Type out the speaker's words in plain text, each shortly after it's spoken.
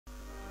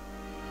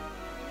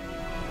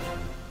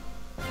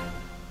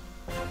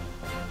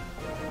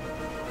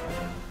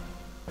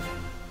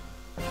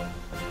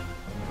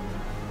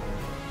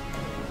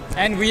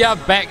And we are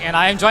back, and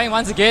I am joined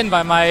once again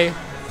by my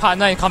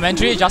partner in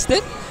commentary,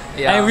 Justin.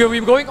 Yeah. And we'll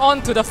be going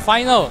on to the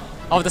final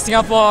of the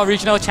Singapore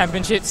Regional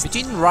Championships.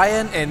 Between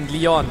Ryan and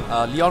Leon.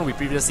 Leon we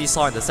previously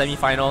saw in the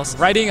semi-finals.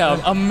 Riding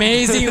an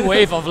amazing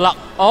wave of luck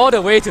all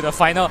the way to the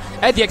final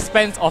at the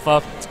expense of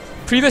a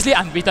previously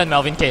unbeaten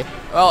Melvin K.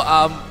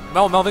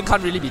 Well, Melvin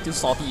can't really be too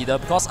salty either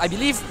because I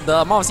believe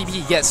the amount of CP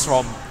he gets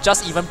from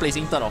just even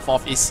placing 3rd or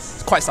 4th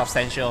is quite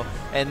substantial.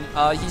 And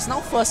he's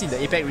now first in the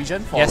APAC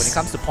region for when it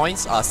comes to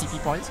points, CP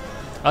points.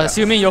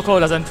 Assuming Yoko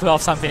doesn't pull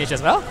off some finish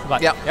as well,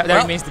 but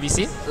that remains to be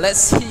seen. Let's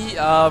see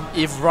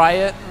if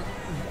Ryan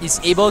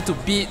is able to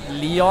beat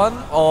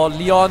Leon or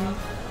Leon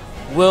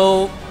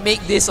will make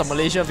this a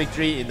Malaysia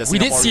victory in the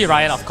Singapore We did see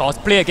Ryan, of course,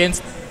 play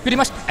against pretty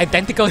much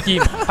identical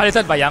team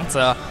piloted by Yang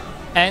Tze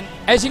and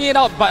edging it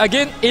out, but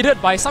again aided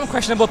by some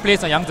questionable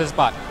plays on Yang Tze's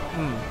part.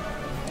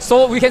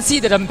 So we can see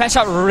that the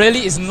matchup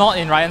really is not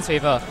in Ryan's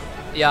favour.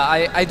 Yeah,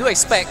 I do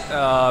expect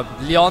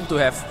Leon to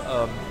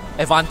have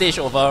advantage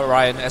over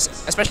Ryan,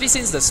 especially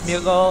since the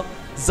Smeargle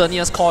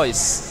Xerneas core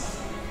is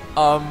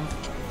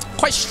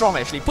quite strong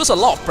actually. Puts a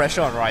lot of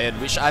pressure on Ryan,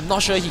 which I'm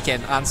not sure he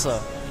can answer.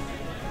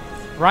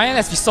 Ryan,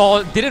 as we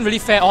saw, didn't really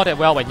fare all that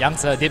well when Yang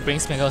Tze did bring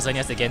Smeargle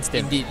Xerneas against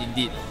him.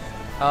 Indeed.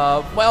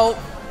 Well,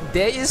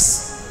 there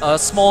is a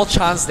small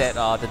chance that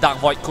the Dark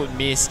Void could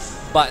miss,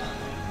 but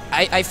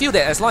I feel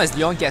that as long as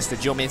Leon gets the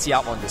Geomancy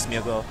up on the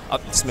Smeargle,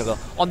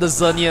 on the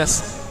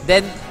Xerneas,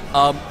 then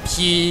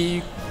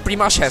he pretty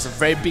much has a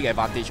very big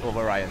advantage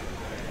over Ryan.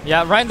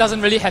 Yeah, Ryan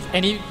doesn't really have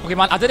any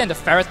Pokemon other than the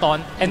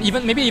Ferrothorn and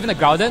maybe even the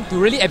Groudon to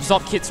really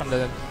absorb hits from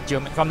the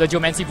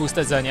Geomancy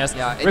boosted Xerneas.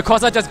 Yeah,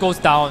 Rayquaza just goes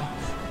down.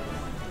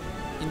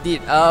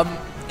 Indeed.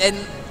 And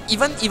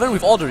even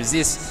with all the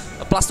resist,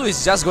 +2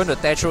 is just going to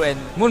tear through, and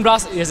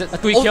Moonblast is a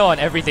tweak here on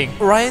everything.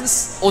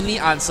 Ryan's only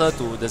answer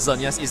to the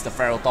Xerneas is the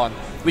Ferrothorn,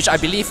 which I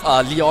believe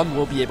Leon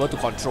will be able to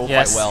control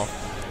quite well.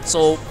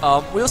 So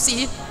we'll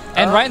see.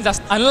 And Ryan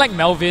does, unlike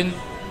Melvin,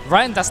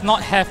 Ryan does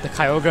not have the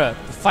Kyogre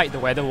to fight the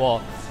Weather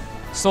Wall.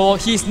 So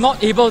he's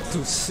not able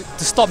to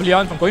stop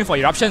Leon from going for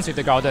eruptions with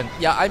the Groudon.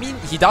 Yeah, I mean,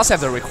 he does have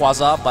the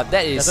Rayquaza, but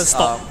that is... Doesn't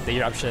stop the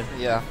eruption.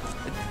 Yeah.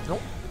 No?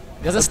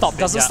 Doesn't stop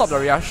the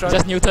reaction.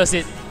 Just neuters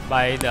it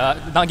by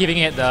not giving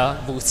it the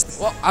boost.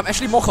 Well, I'm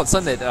actually more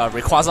concerned that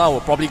Rayquaza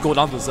will probably go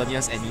down to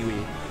Xerneas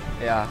anyway.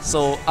 Yeah,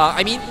 so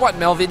I mean, what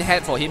Melvin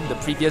had for him the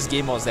previous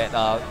game was that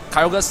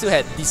Kyogre still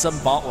had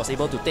decent bulk, was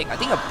able to take, I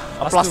think, a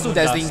 +2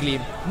 Dazzling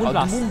Gleam.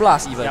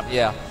 Moonblast even,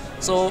 yeah.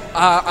 So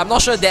I'm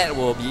not sure that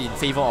will be in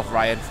favour of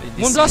Ryan.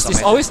 Moonblast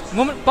is always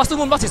 +2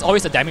 Moonblast is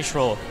always a damage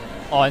roll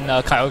on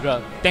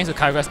Kyogre, thanks to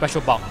Kyogre's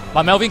special bulk.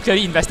 But Melvin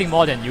clearly investing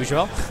more than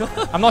usual.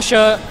 I'm not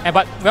sure,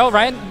 but well,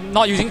 Ryan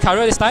not using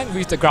Kyogre this time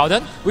with the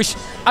Groudon, which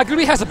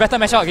arguably has a better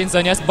matchup against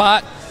Xerneas,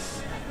 but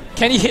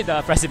can he hit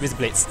the Precipice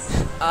Blades?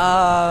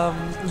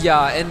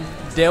 Yeah, and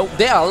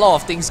there are a lot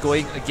of things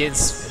going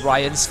against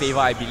Ryan's favour,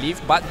 I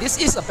believe, but this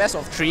is a best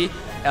of 3.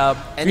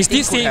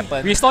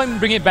 We saw him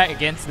bring it back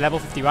against level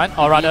 51,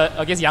 or rather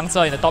against Yang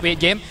Tze in the top 8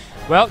 game.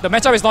 Well, the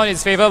matchup is not in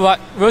his favour, but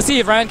we'll see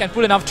if Ryan can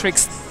pull enough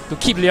tricks to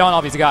keep Leon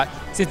off his guard,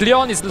 since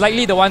Leon is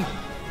likely the one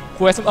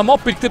who has a more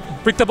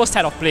predictable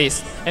set of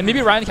plays, and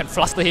maybe Ryan can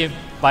fluster him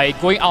by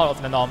going out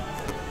of the norm.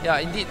 Yeah,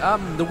 indeed.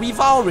 The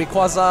Weavile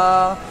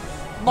Rayquaza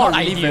not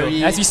really ideal.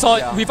 very... As we saw,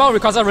 Weavile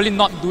Rayquaza really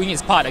not doing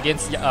his part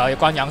against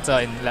Yang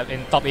Tze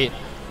in top 8.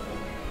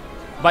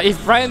 But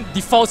if Ryan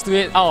defaults to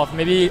it out of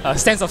maybe a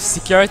sense of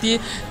security,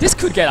 this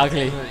could get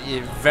ugly.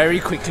 Very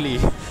quickly.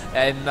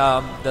 And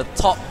the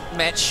top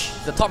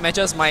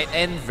matches might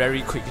end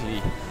very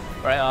quickly.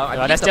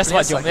 Right, that's just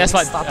what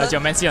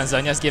Geomancy on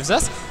Xerneas gives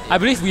us. I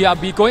believe we will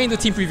be going into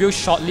team preview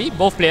shortly.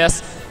 Both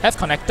players have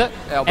connected,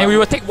 and we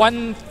will take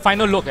one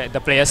final look at the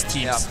players'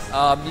 teams.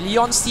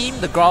 Leon's team,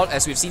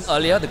 as we've seen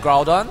earlier, the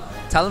Groudon,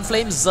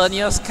 Talonflame,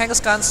 Xerneas,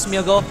 Kangaskhan,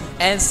 Smeargle,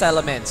 and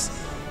Salamence.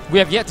 We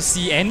have yet to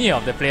see any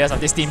of the players of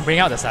this team bring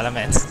out the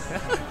Salamence.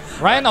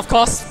 Ryan, of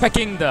course,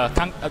 packing the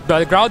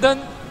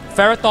Groudon,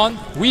 Ferrothorn,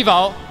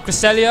 Weavile,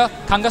 Cresselia,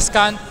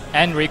 Kangaskhan,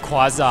 and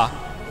Rayquaza.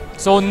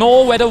 So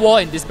no Weather Wall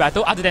in this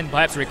battle other than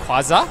perhaps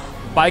Rayquaza.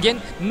 But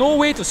again, no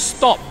way to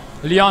stop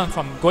Leon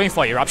from going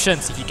for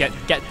eruptions if he get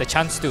the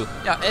chance to.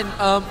 Yeah, and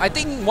I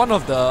think one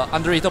of the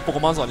underrated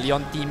Pokemons on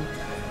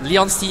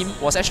Leon's team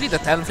was actually the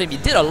Talonflame.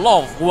 It did a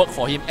lot of work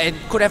for him and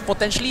could have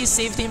potentially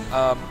saved him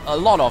a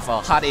lot of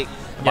heartache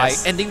by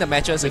ending the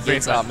matches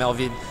against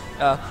Melvin.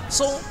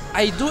 So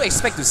I do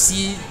expect to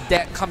see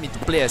that come into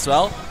play as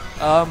well.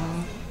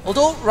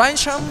 Although Ryan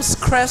Chiam's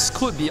Crest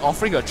could be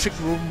offering a Trick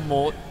Room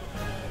mode.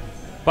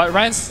 But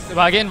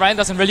again, Ryan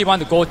doesn't really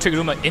want to go Trick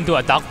Room into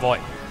a Dark Void.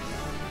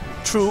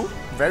 True,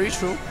 very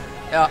true.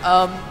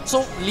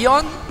 So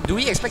Leon, do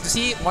we expect to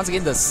see once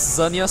again the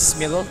Xerneas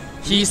Smeargle?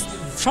 He's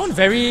shown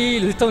very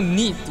little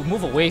need to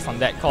move away from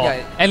that call.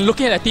 And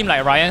looking at a team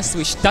like Ryan's,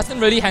 which doesn't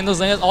really handle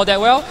Xerneas all that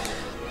well,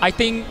 I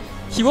think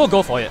he will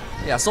go for it.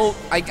 Yeah, so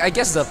I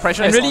guess the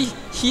pressure is really on.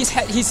 He's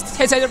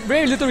had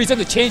very little reason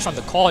to change from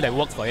the core that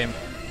worked for him,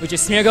 which is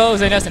Smeargle,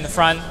 Xerneas in the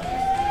front,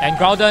 and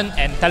Groudon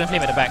and Talonflame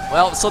at the back.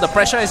 Well, so the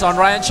pressure is on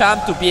Ryan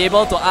Chiam to be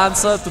able to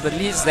answer to the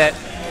leads that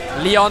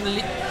Leon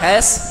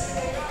has.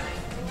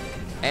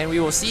 And we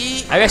will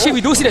see... Actually,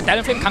 we do see the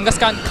Talonflame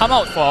Kangaskhan come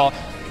out for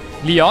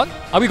Leon.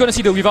 Are we going to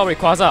see the Weavile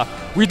Rayquaza?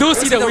 We do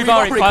see the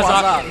Weavile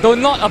Rayquaza, though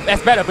not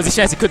as bad a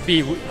position as it could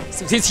be,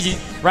 since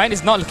Ryan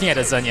is not looking at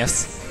the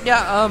Xerneas.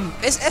 Yeah,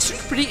 it's actually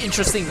pretty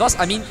interesting because,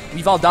 I mean,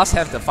 Weavile does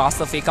have the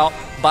faster fake out,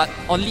 but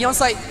on Leon's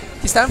side,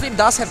 his Talonflame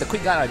does have the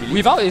quick guard, I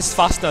believe. Weavile is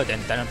faster than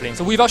Talonflame,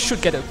 so Weavile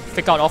should get a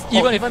fake out off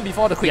even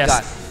before the quick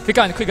guard. Fake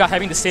out and quick guard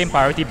having the same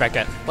priority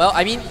bracket. Well,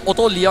 I mean,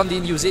 although Leon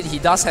didn't use it, he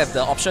does have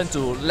the option to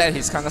let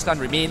his Kangaskhan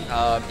remain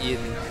in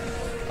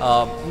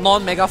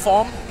non-mega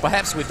form,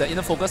 perhaps with the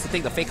inner focus to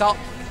take the fake out.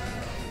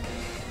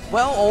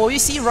 Well, or we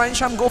see Ryan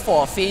Chiam go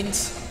for a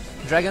feint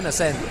Dragon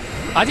Ascent.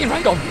 I think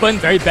Ryan got burned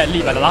very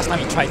badly by the last time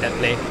he tried that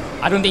play.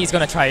 I don't think he's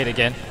going to try it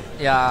again.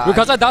 Yeah.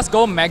 Rayquaza does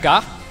go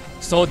Mega,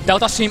 so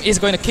Delta Stream is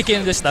going to kick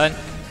in this turn.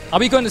 Are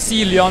we going to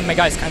see Leon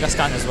Mega his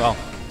Kangaskhan as well?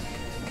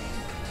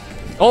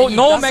 Oh,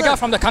 no Mega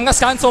from the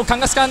Kangaskhan, so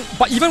Kangaskhan,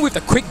 but even with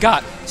the quick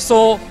guard,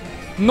 so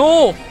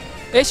no.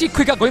 Actually,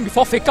 quick guard going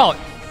before fake out.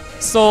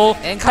 So,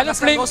 and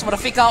Kangaskhan goes for the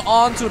fake out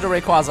onto the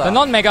Rayquaza. The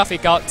non-Mega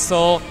fake out,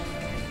 so...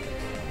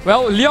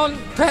 Well, Leon,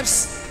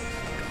 perhaps...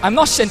 I'm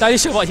not entirely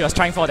sure what he was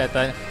trying for that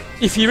turn.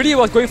 If he really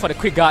was going for the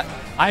quick guard,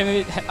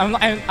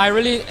 I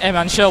really am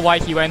unsure why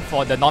he went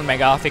for the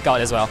non-Mega fake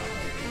out as well.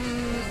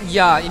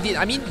 Yeah, indeed.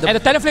 I mean, and the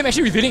Talonflame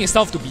actually revealing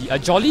itself to be a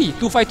jolly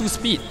 252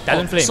 speed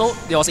Talonflame. So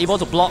it was able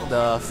to block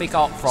the fake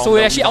out from. So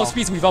it actually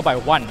outspeeds Weavile by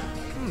 1.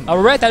 A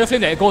rare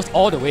Talonflame that goes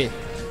all the way.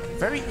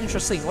 Very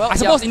interesting. Well, I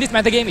suppose in this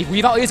metagame, if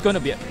Weavile is going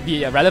to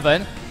be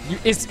relevant,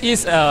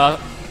 it's a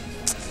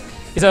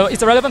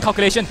relevant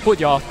calculation to put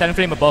your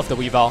Talonflame above the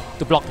Weavile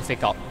to block the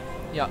fake out.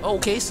 Yeah.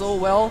 Okay. So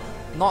well,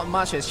 not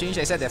much has changed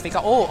except that fake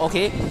out. Oh,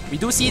 okay. We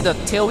do see the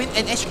Tailwind,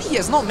 and actually he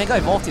has not Mega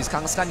Evolved his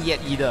Kangaskhan yet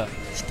either.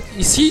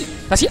 Is he?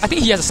 Does he? I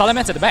think he has a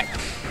Salamence at the back.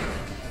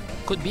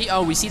 Could be.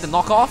 We see the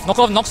knockoff.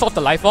 Knockoff knocks off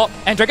the Life Orb,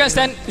 and Dragon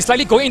Ascent is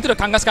slightly going into the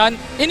Kangaskhan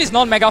in his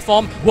non-Mega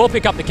form. Will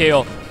pick up the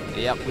KO.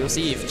 Yep. We'll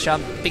see if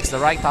Chiam picks the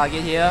right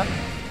target here,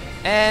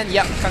 and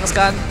yep,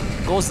 Kangaskhan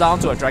goes down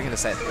to a Dragon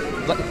Ascent.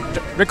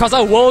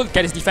 Rayquaza will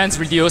get his defense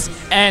reduced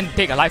and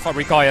take a Life Orb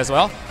recoil as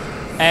well,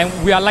 and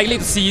we are likely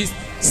to see.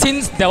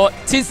 Since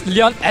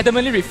Leon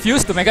adamantly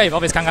refused to Mega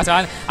Evolve his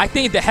Kangaskhan, I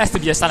think there has to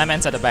be a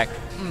Salamence at the back.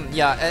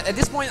 Yeah, at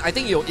this point, I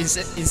think it'll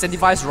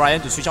incentivize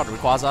Ryan to switch out the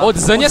Rayquaza. Oh, the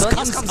Xerneas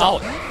comes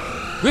out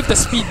with the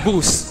speed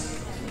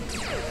boost.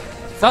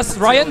 Does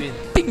Ryan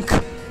think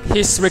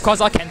his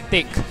Rayquaza can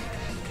take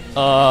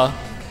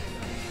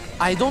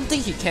I don't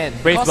think he can.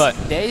 Brave Bird.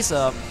 There is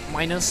a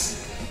minus.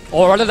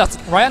 Or rather,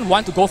 does Ryan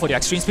want to go for the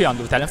extreme speed on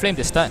the Talonflame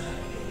this turn?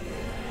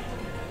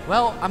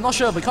 Well, I'm not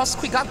sure because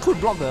Quick Guard could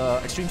block the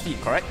extreme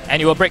speed, correct?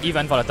 And it will break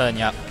even for the turn,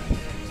 yeah.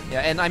 Yeah,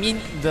 and I mean,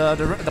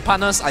 the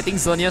partners, I think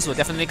Xerneas will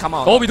definitely come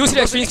out. Oh, we do see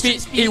the extreme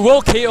speed. It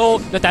will KO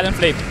the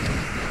Talonflame.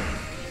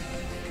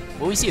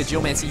 Will we see a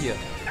Geomancy here?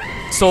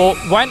 So,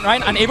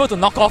 Ryan unable to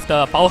knock off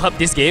the Power Herb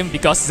this game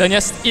because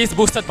Xerneas is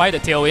boosted by the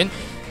Tailwind.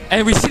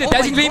 And we see the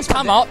Dazzling Gleam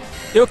come out.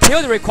 It will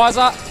kill the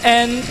Rayquaza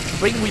and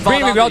bring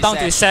Weavile down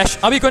to his sash.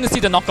 Are we going to see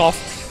the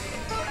knockoff?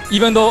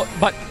 Even though,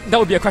 but that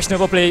would be a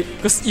questionable play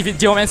because if it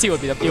Geomancy, it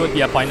would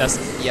be a pointless.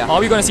 Yeah. Or are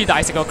we going to see the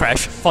Icicle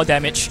Crash for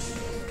damage?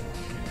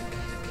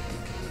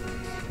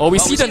 Or we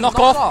see the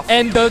knockoff,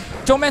 and the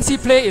Geomancy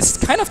play is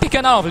kind of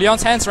taken out of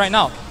Leon's hands right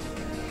now.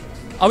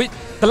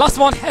 The last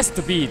one has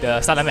to be the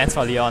Salamence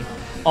for Leon,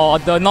 or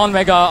the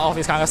non-Mega of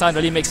his Kangaskhan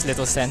really makes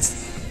little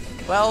sense.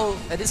 Well,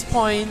 at this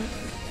point,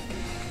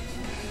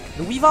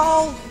 the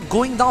Weavile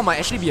going down might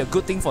actually be a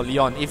good thing for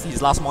Leon if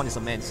his last mon is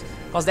a Mance.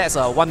 Because that's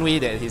one way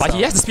that he's... But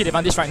he has the speed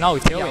advantage right now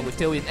with Tailwind. Yeah, with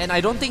Tailwind. And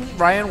I don't think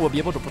Ryan will be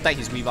able to protect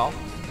his Weavile.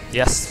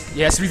 Yes,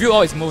 he has reviewed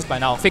all his moves by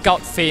now. Fake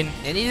out, feint,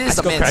 and it is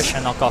the Icicle Crash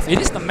and knockoff. It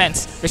is the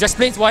Mance, which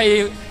explains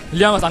why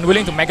Leon was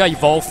unwilling to Mega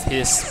Evolve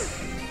his...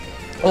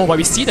 Oh, but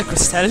we see the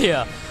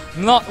Cresselia.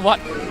 Not what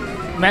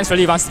Mance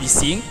really wants to be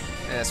seeing.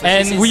 Yeah,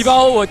 and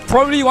Weavile would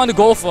probably want to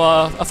go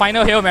for a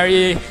final Hail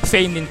Mary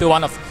feint into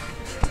one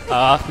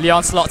of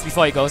Leon's slots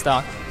before he goes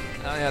down.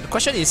 Yeah, the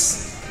question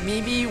is,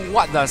 maybe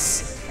what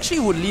does... Actually,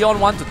 would Leon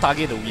want to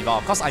target the Weavile?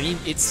 Because, I mean,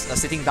 it's a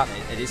sitting duck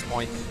at this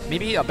point.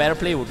 Maybe a better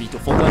play would be to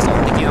focus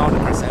on taking out the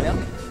Cresselia.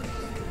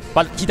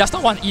 But he does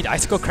not want to eat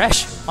Icicle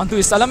Crash onto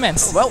his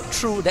Salamence. Well,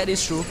 true, that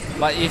is true.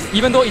 But if...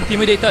 Even though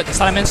intimidated, the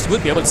Salamence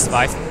would be able to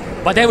survive.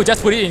 But then we'll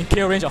just put it in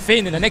KO range of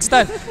feint in the next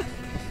turn.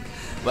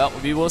 Well,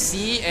 we will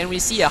see, and we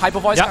see a Hyper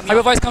Voice coming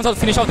Hyper Voice comes out to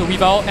finish off the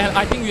Weavile, and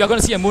I think we are going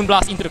to see a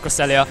Moonblast into the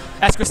Cresselia,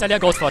 as Cresselia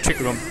goes for a Trick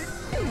Room.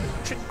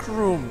 Trick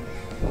Room.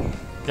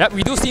 Yep,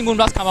 we do see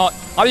Moonblast come out.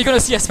 Are we going to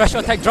see a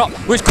special attack drop,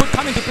 which could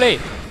come into play?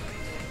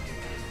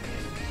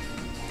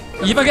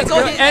 Even gets to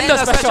end the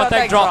special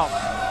attack drop.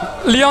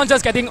 Leon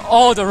just getting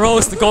all the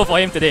rolls to go for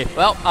him today.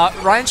 Well,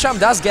 Ryan Chiam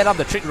does get up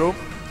the Trick Room.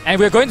 And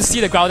we're going to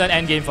see the Groudon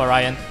endgame for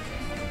Ryan.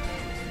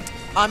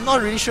 I'm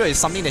not really sure it's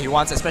something that he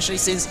wants, especially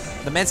since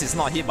the Mance is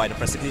not hit by the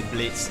Precipitate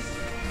Blades.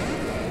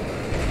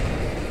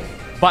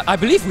 But I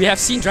believe we have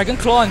seen Dragon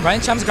Claw and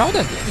Ryan Chiam's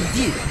Groudon.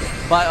 Indeed.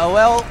 But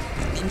well,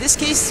 in this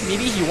case,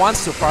 maybe he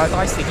wants to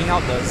prioritize taking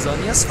out the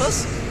Xerneas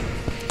first.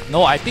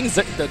 No, I think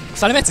the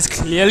Salamence is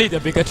clearly the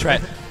bigger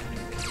threat.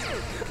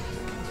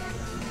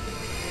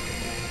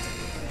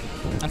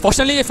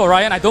 Unfortunately for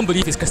Ryan, I don't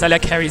believe his Cresselia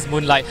carries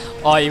Moonlight,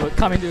 or it would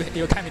come in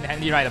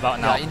handy right about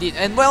now. Yeah, indeed.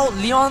 And well,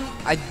 Leon,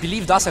 I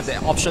believe, does have the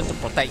option to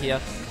protect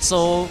here.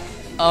 So,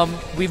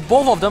 with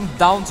both of them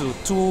down to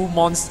 2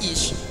 mons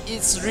each,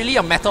 it's really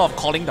a matter of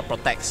calling the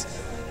protects.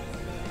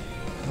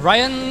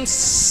 Ryan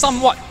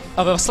somewhat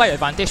of a slight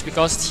advantage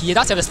because he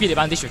does have the speed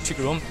advantage with Trick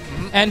Room,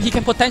 and he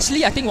can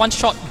potentially, I think,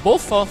 one-shot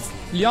both of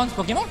Leon's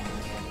Pokemon?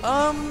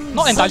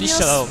 Not entirely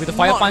sure. With the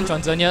Fire Punch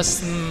on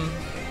Xerneas,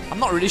 I'm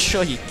not really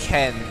sure he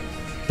can.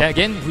 Then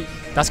again,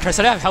 does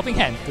Cresselia have a helping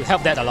hand to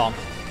help that along?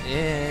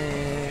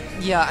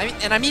 Yeah,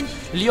 I mean,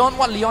 Leon.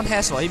 What Leon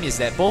has for him is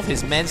that both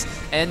his Mans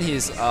and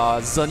his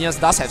Xerneas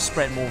does have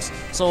spread moves,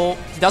 so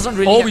he doesn't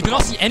really. Oh, we do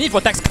not see any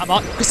protects come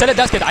out. Cresselia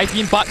does get the ice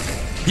beam, but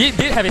he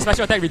did have his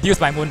special attack reduced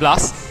by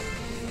Moonblast.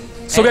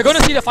 So we're going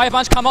to see the Fire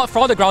Punch come out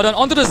for the Groudon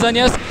onto the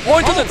Xerneas or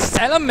into the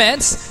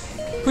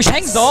Salamence, which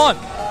hangs on.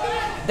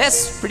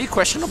 That's pretty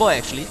questionable,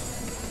 actually.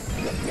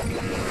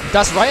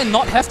 Does Ryan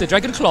not have the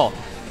Dragon Claw?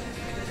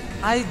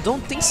 I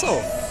don't think so.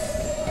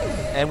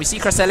 And we see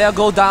Cresselia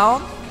go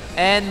down,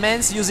 and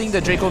Mans using the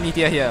Draco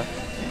Meteor here.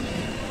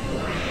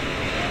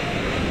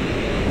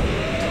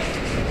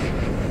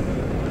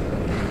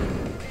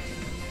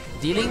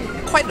 Dealing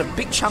quite a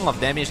big chunk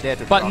of damage there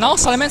to But now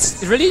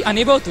Salamence is really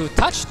unable to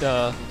touch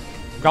the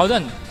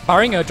Groudon,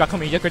 barring a Draco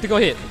Meteor critical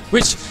hit,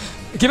 which,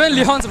 given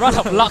Leon's run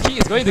of luck, he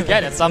is going to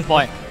get at some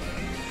point.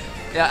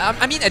 Yeah,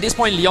 I mean, at this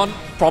point, Leon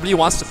probably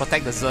wants to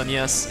protect the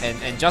Xerneas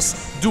and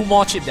just do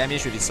more chip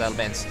damage with his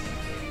Salamence.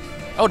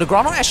 Oh, the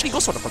Groudon actually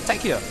goes for the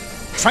protect here.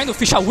 Trying to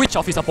fish out which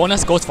of his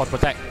opponents goes for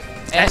protect.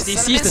 As he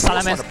sees the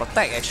Salamence. Goes for the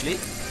protect, actually.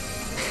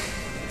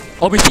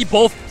 Oh, we see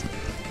both.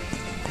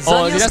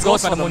 Oh, he just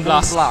goes for the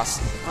Moonblast.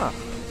 Huh.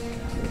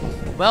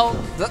 Well,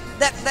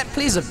 that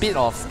plays a bit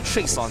of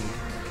tricks on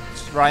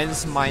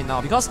Ryan's mind now,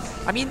 because,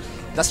 I mean,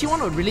 does he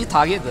want to really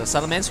target the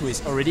Salamence who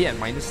is already at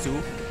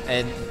 -2?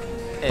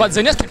 But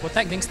Xerneas can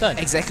protect next turn.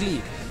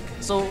 Exactly.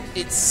 So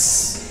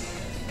it's...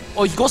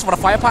 Oh, he goes for the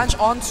Fire Punch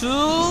onto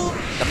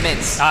the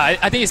Mans. I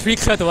think it's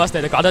pretty clear to us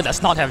that the Groudon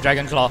does not have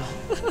Dragon Claw.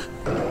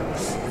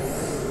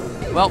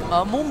 Well,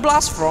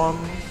 Moonblast from...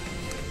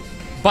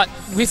 But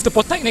with the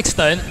protect next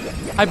turn,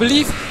 I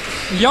believe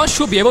Leon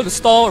should be able to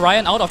stall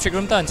Ryan out of Trick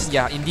Room turns.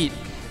 Yeah, indeed.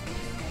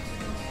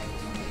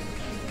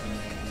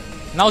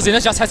 Now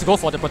Xerneas just has to go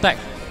for the protect.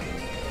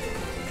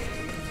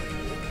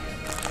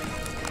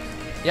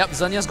 Yep,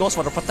 Xerneas goes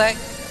for the protect.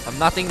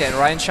 Nothing that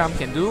Ryan Chiam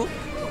can do.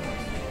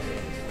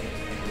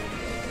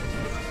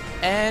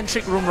 And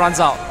Trick Room runs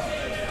out.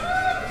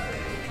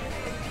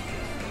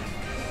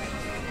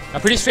 A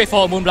pretty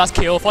straightforward Moonblast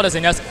KO for the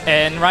Xerneas,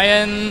 and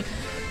Ryan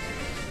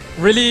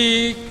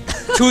really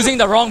choosing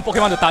the wrong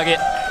Pokemon to target.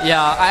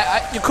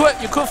 Yeah, you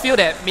could feel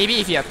that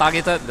maybe if he had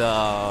targeted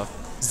the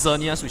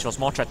Xerneas, which was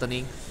more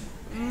threatening.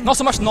 Not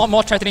so much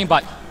more threatening,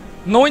 but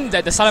knowing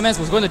that the Salamence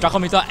was going to Draco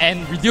Meteor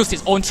and reduce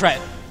his own threat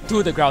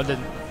to the Groudon.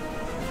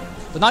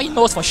 So now he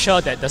knows for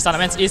sure that the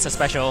Salamence is a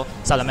special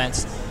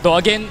Salamence. Though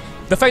again,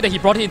 the fact that he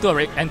brought it into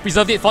and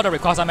preserved it for the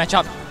Rayquaza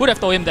matchup would have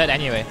told him that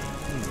anyway.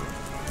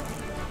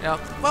 Yeah,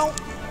 well,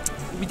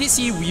 we did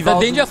see Weavile. The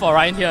danger for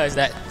Ryan here is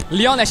that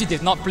Leon actually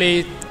did not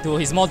play to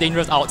his more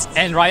dangerous outs,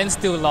 and Ryan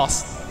still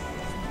lost.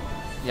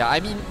 Yeah,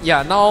 I mean,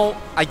 yeah, now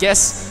I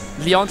guess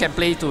Leon can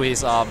play to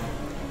his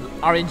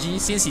RNG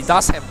since he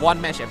does have one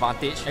match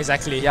advantage.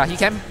 Exactly. Yeah, he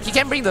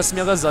can bring the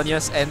Smeargle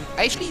Xerneas, and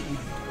actually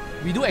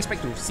we do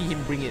expect to see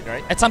him bring it,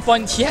 right? At some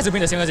point, he has to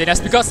bring the Smeargle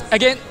Xerneas because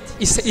again,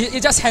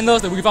 it just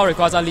handles the Weavile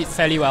Rayquaza lead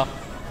fairly well.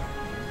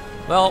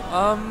 Well,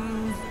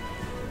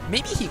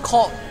 maybe he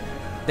called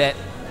that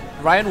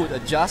Ryan would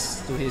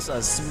adjust to his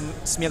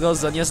Smeargle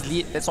Xerneas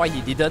lead. That's why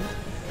he didn't,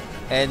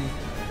 and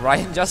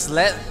Ryan just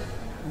let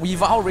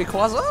Weavile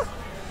Rayquaza.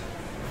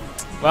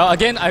 Well,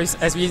 again,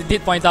 as we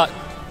did point out,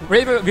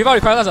 Weavile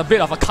Rayquaza is a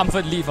bit of a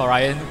comfort lead for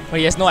Ryan, where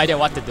he has no idea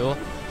what to do.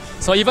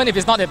 So even if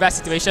it's not the best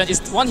situation,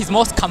 it's one he's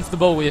most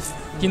comfortable with.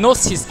 He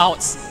knows his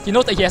outs. He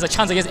knows that he has a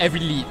chance against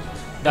every lead.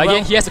 But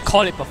again, he has to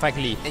call it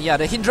perfectly. And yeah,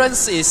 the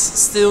hindrance is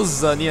still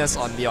Xerneas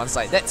on the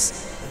onside.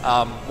 That's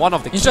one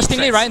of the key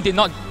Interestingly, threats. Ryan did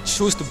not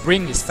choose to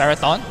bring his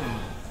Ferrothorn,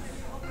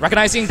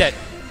 recognizing that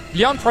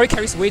Leon probably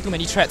carries way too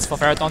many threats for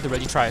Ferrothorn to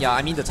really try. Yeah,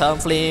 I mean the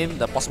Talonflame,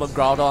 the possible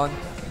Groudon,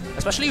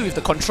 especially with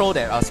the control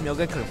that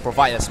Smeargle can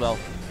provide as well.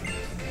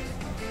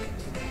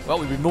 Well,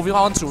 we'll be moving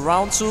on to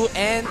round 2,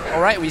 and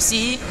alright, we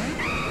see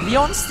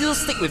Leon still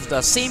stick with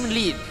the same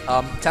lead,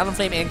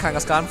 Talonflame and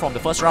Kangaskhan from the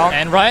first round.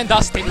 And Ryan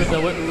does stick with the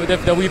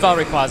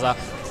Weavile Rayquaza.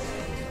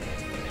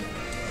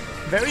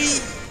 Very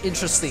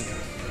interesting.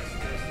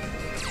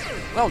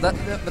 Well,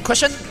 the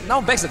question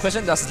now begs the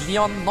question: does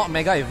Leon not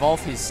Mega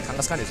Evolve his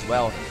Kangaskhan as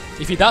well?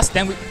 If he does,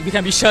 then we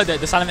can be sure that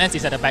the Salamence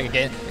is at the back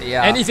again.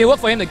 Yeah. And if it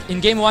worked for him in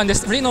game 1,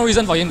 there's really no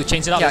reason for him to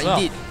change it up as well.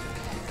 Indeed.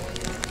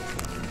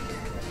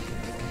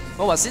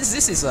 Oh, but since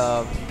this is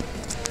the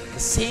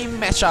same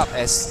matchup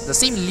as the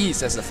same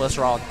leads as the first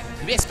round,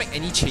 do we expect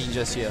any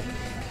changes here?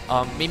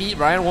 Maybe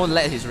Ryan won't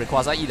let his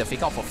Rayquaza eat the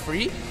Fake Out for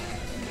free.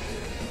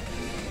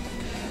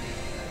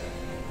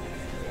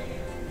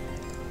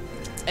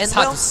 It's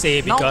hard to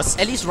say because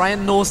at least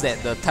Ryan knows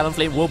that the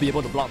Talonflame will be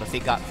able to block the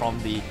fake out from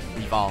the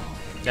Weavile.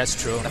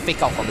 That's true. The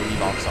fake out from the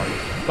Weavile, sorry.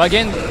 But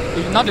again,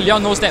 now that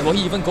Leon knows that, will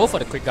he even go for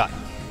the quick guard?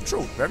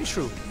 True, very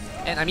true.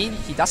 And I mean,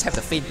 he does have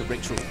the fame to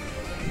break through.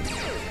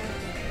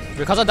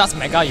 Rayquaza does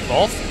Mega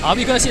Evolve. Are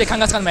we going to see the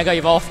Kangaskhan Mega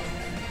Evolve?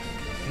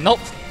 Nope.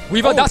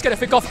 Weavile does get a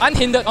fake off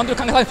unhindered onto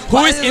the Kangaskhan,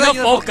 who is in the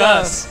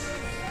focus.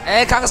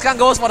 And Kangaskhan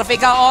goes for the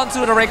fake out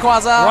onto the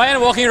Rayquaza.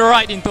 Ryan walking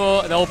right into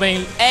the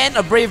opening. And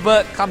a Brave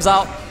Bird comes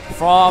out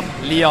from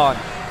Leon.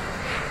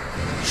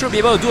 Should be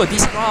able to do a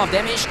decent amount of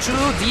damage to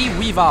the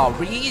Weavile,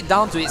 bringing it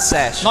down to its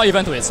sash. Not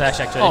even to its sash,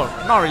 actually. Oh,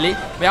 not really.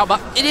 Yeah,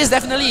 but it is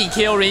definitely in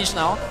KO range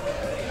now.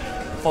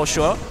 For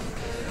sure.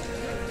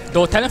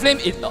 Though Talonflame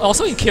is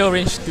also in KO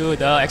range to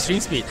the extreme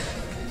speed.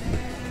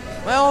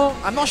 Well,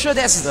 I'm not sure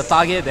that's the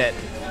target that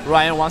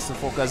Ryan wants to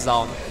focus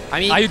down. I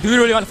mean, do you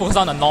really want to focus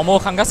on a normal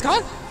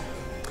Kangaskhan?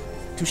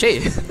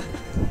 Touché.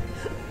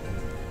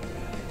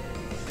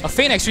 A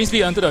faint extreme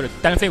speed onto the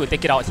Talonflame will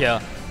take it out here,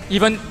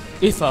 even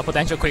if a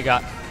potential quick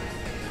guard.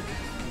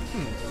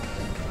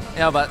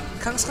 Yeah, but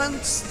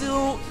Kangaskhan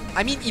still,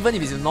 I mean, even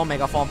if it's in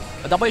non-mega form,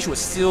 a double H would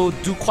still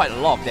do quite a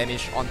lot of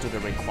damage onto the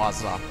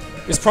Rayquaza.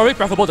 It's probably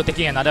preferable to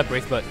taking another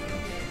Brave Bird,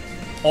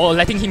 or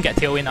letting him get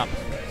Tailwind up.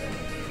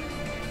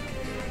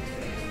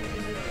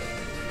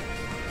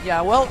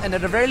 Yeah, well, and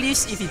at the very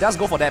least, if he does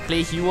go for that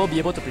play, he will be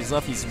able to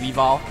preserve his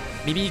Weavile,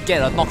 maybe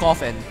get a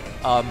knockoff and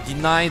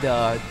deny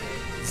the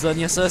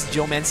Xerneas'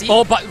 Geomancy.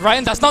 Oh, but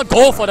Ryan does not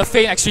go for the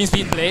faint extreme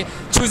speed play,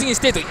 choosing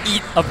instead to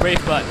eat a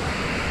Brave Bird,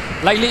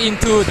 likely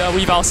into the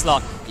Weavile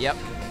slot. Yep.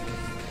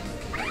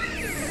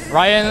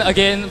 Ryan,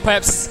 again,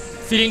 perhaps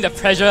feeling the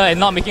pressure and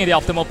not making the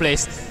optimal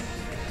plays.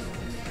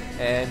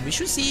 And we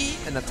should see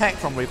an attack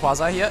from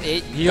Rayquaza here.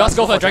 He does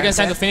go for Dragon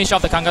Sand to finish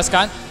off the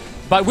Kangaskhan,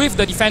 but with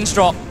the defense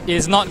drop,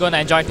 is not going to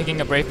enjoy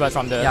taking a Brave Bird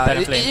from the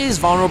Talonflame. It is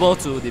vulnerable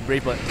to the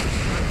Brave Bird.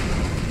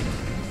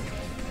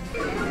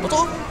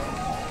 Although,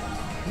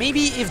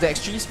 maybe if the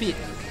extreme speed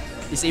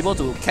is able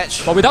to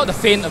catch... But without the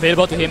feint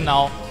available to him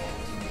now,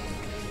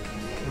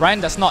 Ryan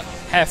does not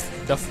have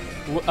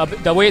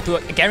the way to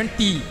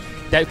guarantee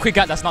that Quick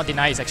Guard does not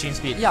deny his extreme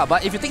speed. Yeah,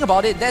 but if you think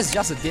about it, that's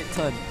just a dead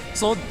turn.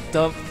 So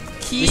the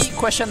key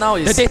question now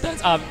is...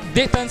 The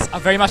dead turns are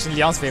very much in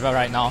Leon's favor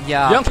right now.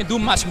 Yeah. Leon can do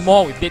much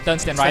more with dead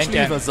turns than Ryan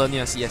can. Especially with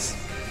Xerneas, yes.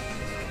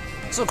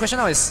 So the question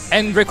now is...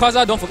 And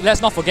Rayquaza,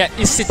 let's not forget,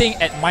 is sitting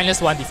at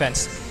 -1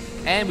 defense.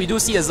 And we do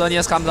see a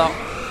Xerneas comes out.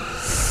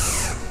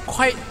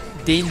 Quite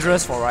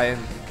dangerous for Ryan,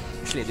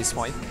 actually, at this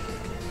point.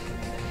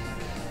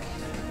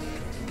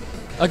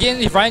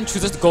 Again, if Ryan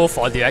chooses to go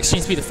for the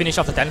extreme speed to finish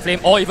off the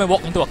Talonflame, or even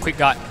walk into a quick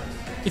guard.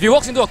 If he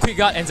walks into a quick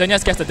guard and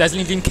Xerneas gets the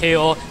Dazzling Gleam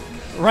KO,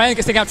 Ryan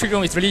gets taken up Trick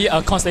Room is really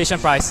a consolation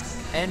prize.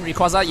 And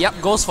Rayquaza, yep,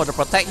 goes for the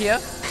protect here.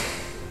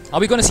 Are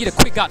we going to see the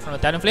quick guard from the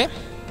Talonflame?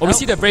 Or we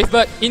see the Brave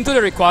Bird into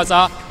the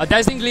Rayquaza, a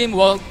Dazzling Gleam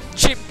will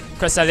chip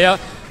Cresselia,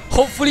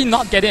 hopefully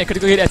not getting a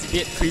critical hit as he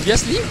did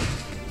previously.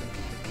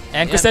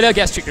 And Cresselia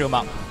gets Trick Room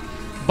up.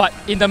 But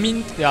in the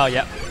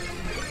meantime,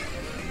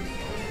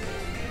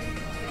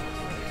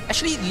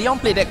 Actually, Leon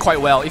played that quite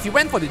well. If he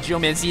went for the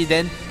Geomancy,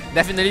 then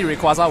definitely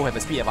Rayquaza will have a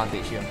speed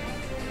advantage here.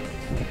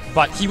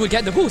 But he will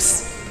get the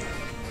boost.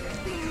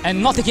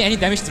 And not taking any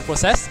damage to the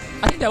process.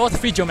 I think there was a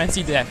free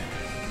Geomancy there.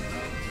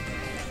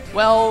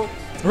 Well,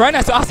 Ryan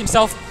has to ask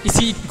himself, is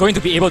he going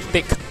to be able to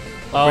take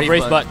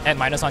Brave Bird at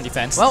 -1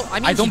 defense? Well, I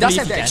mean, don't he does believe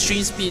have the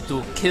extreme speed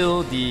to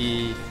kill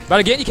the... But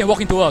again, he can walk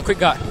into a quick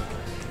guard.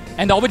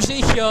 And the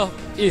opportunity here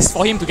is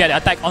for him to get the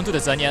attack onto the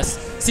Xerneas,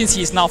 since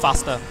he is now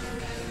faster.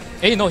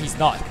 No, he's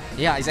not.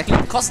 Yeah, exactly.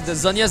 Because the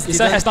Xerneas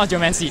has not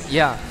Geomancy.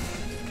 Yeah.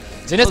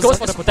 Xerneas goes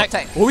for the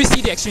protect. Will we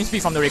see the extreme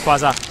speed from the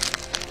Rayquaza?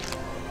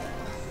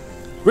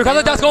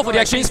 Rayquaza does go for the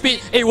extreme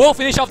speed. It will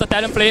finish off the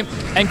Talonflame,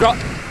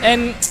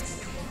 and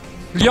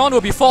Leon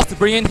will be forced to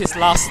bring in his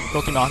last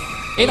Pokemon.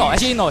 No,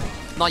 actually no.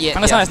 Not yet.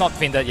 Kangaskhan has not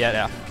fainted yet.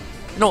 Yeah.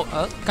 No.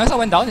 Kangaskhan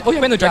went down. Oh, he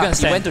went to Dragon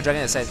Ascent. He went to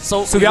Dragon Ascent.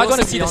 So we are going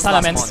to see the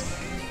Salamence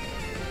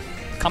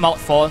come out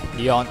for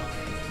Leon.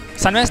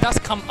 Salamence does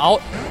come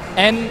out,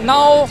 and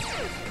now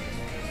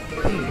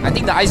I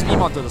think the Ice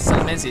Beam onto the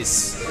Salamence is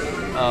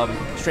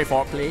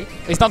straightforward play.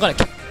 It's not gonna.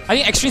 I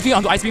think Extreme Speed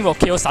onto Ice Beam will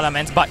KO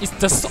Salamence, but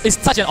it's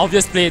such an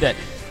obvious play that.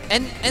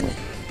 And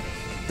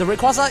the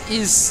Rayquaza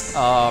is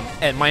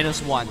at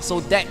 -1,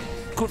 so that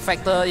could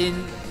factor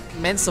in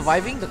men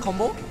surviving the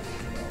combo.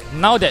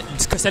 Now that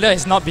Cresselia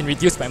has not been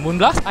reduced by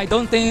Moonblast, I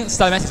don't think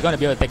Salamence is going to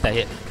be able to take that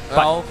hit.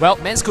 Well,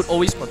 Mans could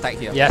always protect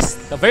here. Yes,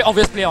 the very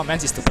obvious play on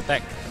Mans is to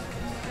protect.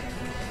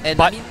 And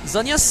but I mean,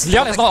 Xerneas...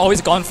 Leon has not always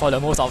gone for the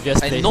most obvious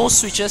play. And no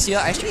switches here.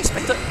 I actually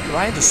expected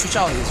Ryan to switch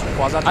out his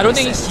Rayquaza. I don't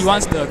think he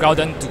wants the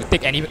Groudon to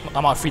take any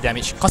amount of free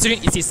damage,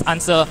 considering it's his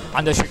answer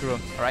under Trick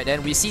Room. Alright,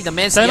 then we see the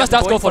Mans Salamence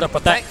does go for the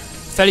protect.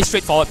 Fairly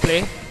straightforward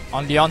play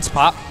on Leon's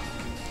part.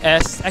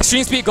 As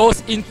Extreme Speed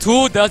goes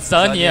into the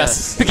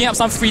Xerneas, picking up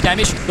some free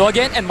damage. Though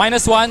again, at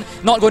 -1,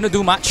 not going to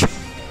do much.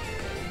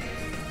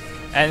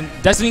 And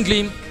Dazzling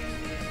Gleam.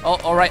 Oh,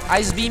 alright,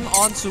 Ice Beam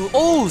onto...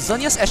 Oh,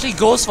 Xerneas actually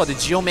goes for the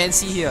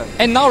Geomancy here.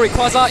 And now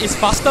Rayquaza is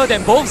faster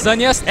than both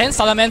Xerneas and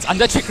Salamence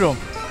under Trick Room.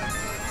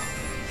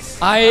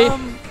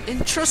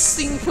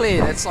 Interesting play,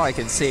 that's all I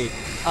can say.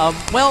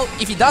 Well,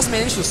 if he does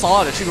manage to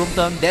solve out the Trick Room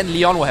turn, then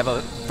Leon will have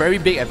a very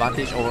big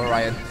advantage over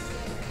Ryan.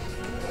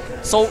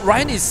 So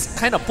Ryan is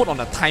kind of put on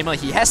a timer.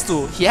 He has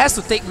to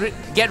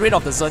get rid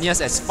of the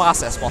Xerneas as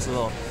fast as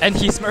possible. And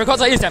his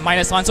Rayquaza is at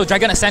 -1, so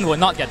Dragon Ascent will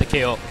not get the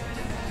KO.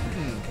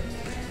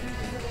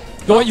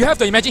 Though you have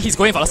to imagine he's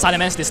going for the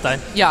Salamence this turn.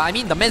 Yeah, I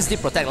mean the Mans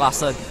did protect last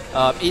turn.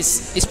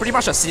 It's pretty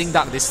much a sitting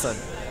duck this turn.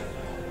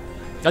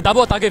 The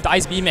double target with the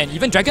Ice Beam, and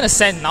even Dragon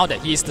Ascent, now that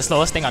he's the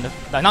slowest thing on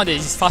the, now that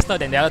he's faster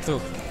than the other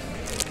two.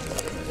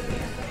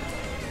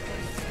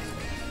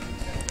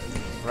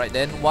 Right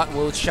then, what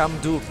will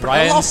Chiam do?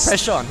 Ryan's a lot of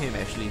pressure on him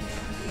actually.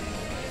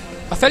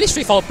 A fairly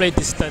straightforward play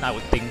this turn, I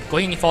would think,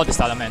 going for the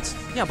Salamence.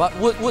 Yeah, but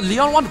would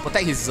Leon want to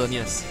protect his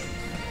Xerneas?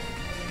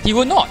 He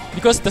would not,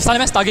 because the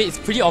Salamence target is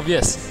pretty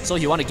obvious. So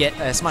you want to get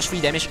as much free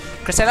damage.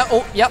 Cresselia,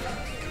 oh, yep.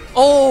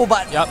 Oh,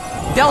 but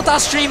Delta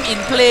Stream in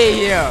play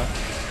here.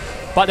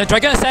 But the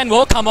Dragon Ascent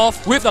will come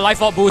off with the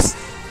Life Orb boost.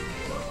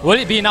 Will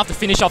it be enough to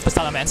finish off the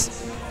Salamence?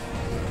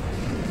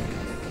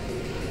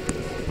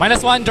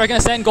 -1, Dragon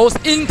Ascent goes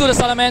into the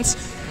Salamence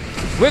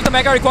with the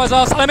Mega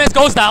Rayquaza. Salamence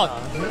goes down.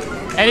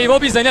 And it will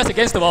be Xerneas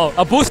against the wall.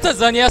 A boosted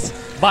Xerneas,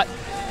 but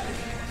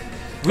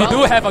we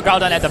do have a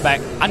Groudon at the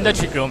back, under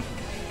Trick Room.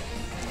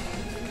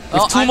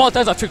 With 2 more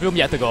turns of Trick Room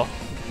yet to go.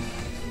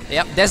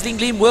 Yep, Dazzling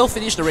Gleam will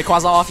finish the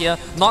Rayquaza off here.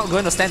 Not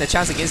going to stand a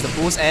chance against the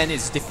boost, and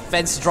its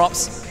defense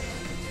drops.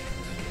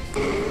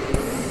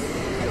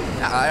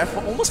 I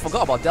almost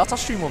forgot about Delta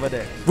Stream over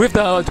there. With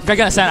the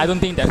Dragon Ascent, I don't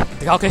think that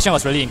the calculation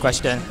was really in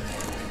question.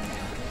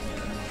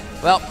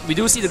 Well, we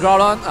do see the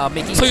Groudon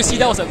making... So you see,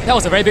 that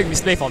was a very big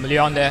misplay from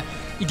Leon there.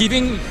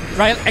 Giving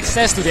Ryan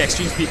access to the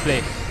extreme speed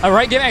play.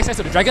 Right, giving access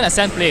to the Dragon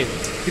Ascent play.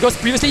 Because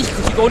previously, he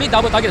could only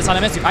double target the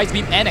Salamence with Ice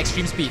Beam and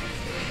extreme speed,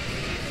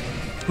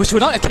 which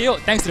would not have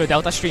KO'd thanks to the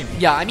Delta Stream.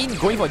 Yeah, I mean,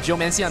 going for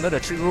Geomancy under the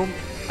Trick Room,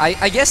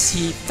 I guess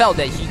he felt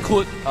that he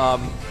could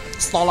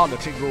stall out the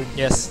Trick Room.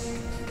 Yes.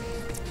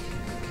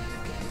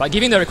 But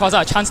giving the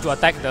Rayquaza a chance to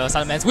attack the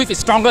Salamence with its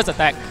strongest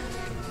attack.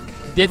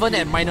 Even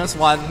at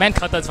 -1. Man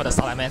curtains for the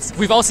Salamence.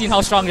 We've all seen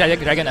how strong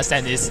Dragon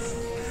Ascent is.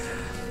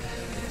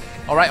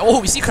 Alright, oh,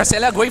 we see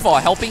Cresselia going for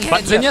a helping hand.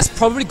 But Xerneas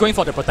probably going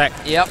for the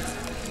protect. Yep.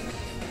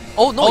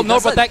 Oh no, no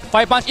protect.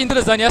 Fire Punch into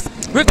the Xerneas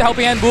with the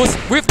helping hand boost,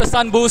 with the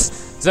Sun boost.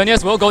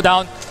 Xerneas will go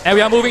down, and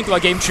we are moving to a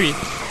game 3.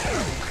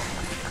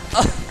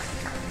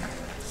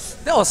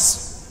 That was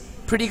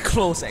pretty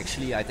close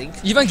actually, I think.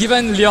 Even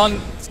given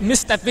Leon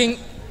misstepping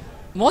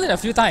more than a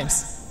few times,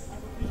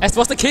 as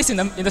was the case in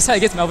the set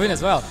against Melvin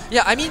as well.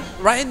 Yeah, I mean,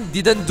 Ryan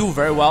didn't do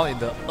very well in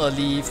the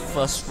early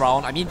first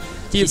round. I mean,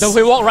 he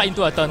walked right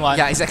into a turn 1.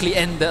 Yeah, exactly,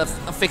 and the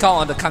fake out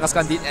on the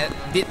Kangaskhan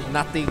did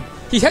nothing.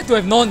 He had to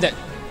have known that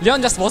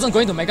Leon just wasn't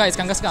going to Mega his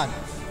Kangaskhan.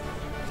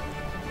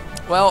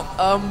 Well,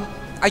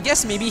 I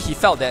guess maybe he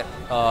felt that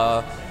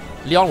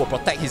Leon will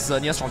protect his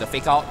Xerneas from the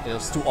fake out. It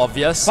was too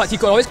obvious. But he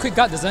could always quick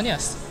guard the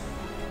Xerneas.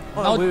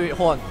 Oh, wait,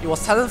 hold on. It was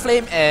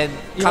Talonflame and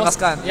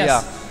Kangaskhan. Yes.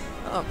 Yeah.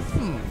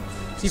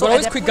 He could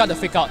always quick guard the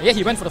fake out. Yeah,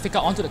 he went for the fake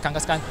out onto the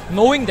Kangaskhan,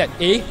 knowing that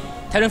A,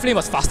 Talonflame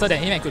was faster than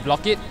him and could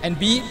block it, and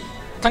B,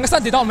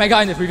 Kangaskhan did not Mega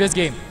in the previous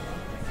game.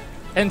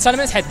 And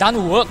Salamence had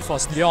done work for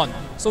Leon.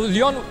 So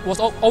Leon was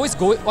always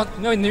going,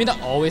 maybe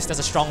not always, that's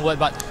a strong word,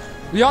 but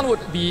Leon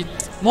would be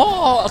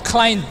more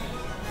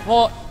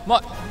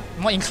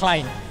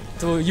inclined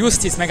to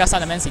use his Mega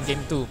Salamence in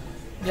game 2.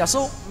 Yeah,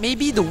 so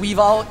maybe the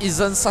Weavile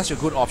isn't such a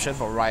good option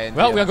for Ryan.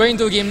 Well, we are going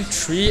to game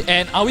 3,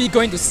 and are we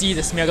going to see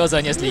the Smeargle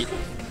Xerneas lead?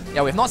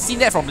 Yeah, we've not seen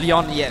that from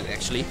Leon yet,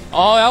 actually.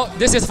 Oh well,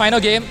 this is the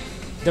final game.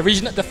 The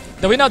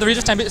winner of the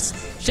regional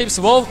championships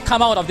will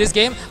come out of this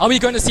game. Are we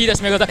going to see the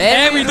Smeargle Xerneas?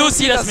 And we do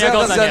see the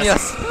Smeargle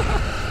Xerneas.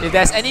 If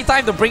there's any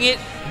time to bring it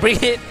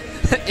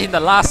in the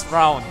last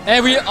round.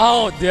 And we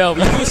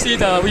do see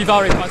the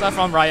Weavile Rayquaza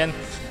from Ryan,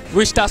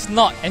 which does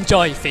not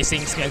enjoy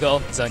facing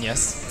Smeargle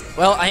Xerneas.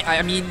 Well,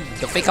 I mean,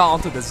 the fake out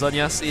onto the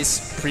Xerneas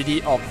is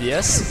pretty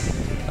obvious.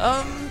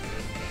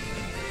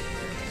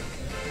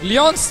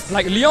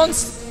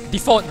 Leon's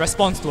default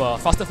response to a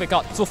faster fake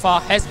out so far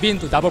has been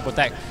to double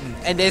protect.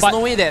 And there's no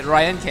way that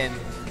Ryan can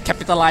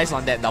capitalize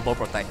on that double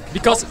protect.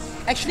 Because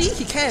actually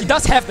he can. He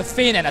does have the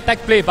feint and attack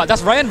play, but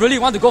does Ryan really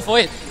want to go for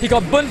it? He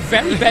got burned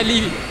very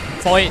badly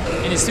for it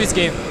in his Swiss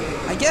game.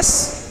 I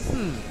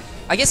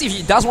guess if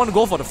he does want to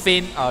go for the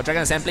feint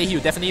Dragon Ascent play, he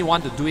would definitely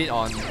want to do it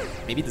on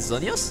maybe the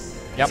Xerneas?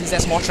 Yep. Since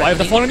that's more threatening.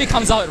 But if the follow me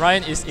comes out,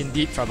 Ryan is in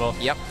deep trouble.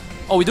 Yep.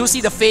 Oh, we do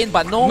see the feint,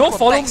 but no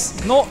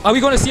protects. Are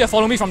we going to see a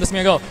follow me from the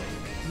Smeargle?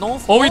 No.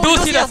 Oh, we do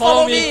see the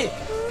follow me.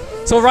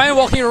 So Ryan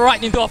walking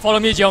right into a follow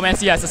me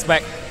Geomancy, I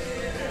suspect.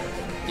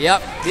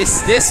 Yep.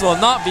 This will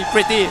not be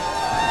pretty.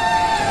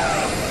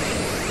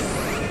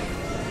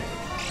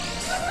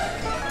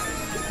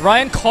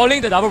 Ryan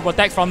calling the double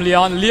protect from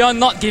Leon. Leon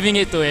not giving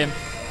it to him,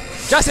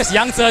 just as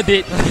Yangtze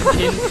did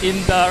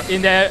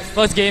in their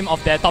first game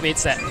of their top 8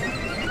 set.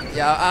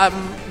 Yeah,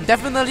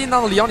 definitely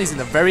now Leon is in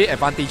a very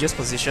advantageous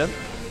position.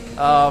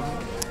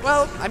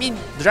 Well, I mean,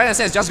 the Dragon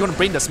Ascent is just going to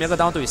bring the Smeargle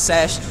down to his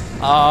sash.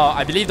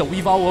 I believe the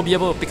Weavile will be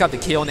able to pick up the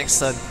KO next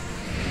turn.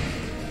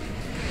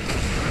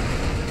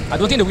 I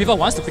don't think the Weaver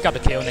wants to pick up the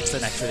KO next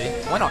turn actually.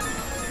 Why not?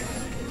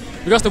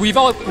 Because the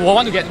Weaver will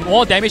want to get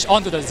more damage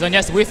onto the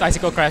Xerneas with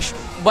Icicle Crash.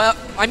 Well,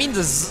 I mean, the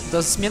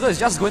Smeargle is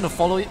just going to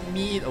follow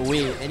me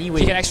away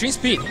anyway. He can extreme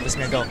speed the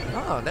Smeargle.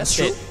 Oh, that's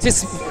true.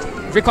 His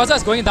Rayquaza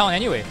is going down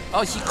anyway.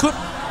 Oh, he could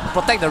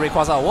protect the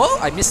Rayquaza. Whoa,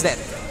 I missed that.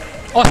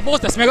 Or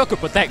suppose the Smeargle could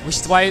protect, which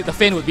is why the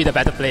Feint would be the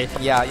better play.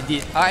 Yeah,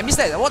 indeed. I missed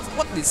that. What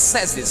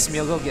stats did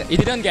Smeargle get? It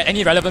didn't get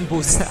any relevant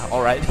boost.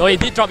 Alright. Though it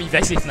did drop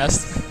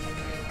evasiveness.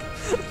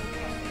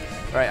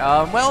 Right,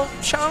 well,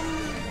 Chiam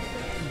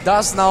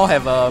does now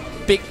have a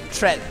big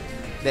threat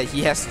that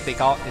he has to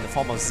take out in the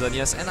form of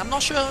Xerneas, and I'm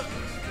not sure.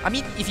 I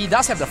mean, if he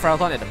does have the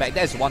Ferrothorn at the back,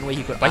 that is one way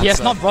he could But answer. he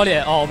has not brought it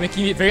at all,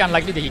 making it very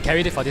unlikely that he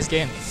carried it for this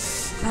game.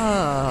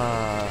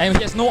 And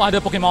he has no other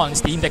Pokemon on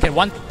his team that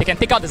can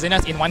take out the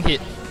Xerneas in one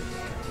hit.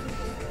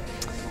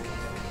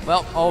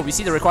 Well, we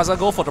see the Rayquaza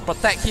go for the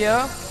protect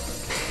here.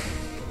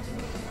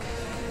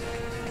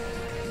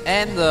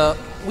 And the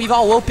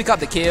Weavile will pick up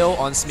the KO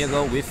on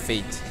Smeargle with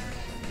Feint.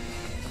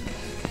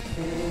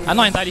 I'm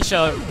not entirely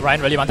sure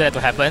Ryan really wanted that to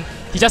happen.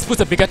 He just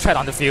puts a bigger threat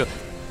on the field.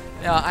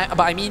 Yeah,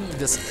 but I mean,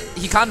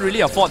 he can't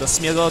really afford the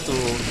Smeargle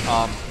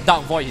to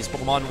Dark Void his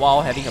Pokemon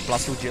while having a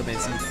 +2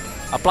 Geomancy,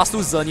 a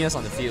 +2 Xerneas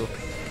on the field.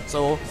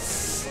 So,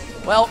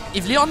 well,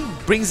 if Leon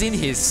brings in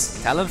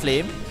his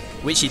Talonflame,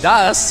 which he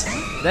does,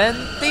 then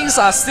things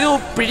are still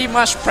pretty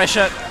much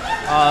pressured.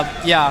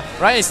 Yeah,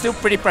 Ryan is still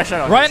pretty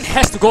pressured on Ryan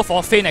has to go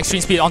for Feint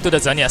Extreme Speed onto the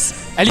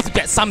Xerneas, at least to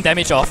get some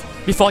damage off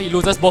before he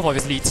loses both of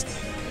his leads.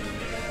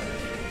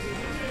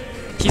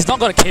 He's not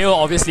going to KO,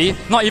 obviously,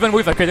 not even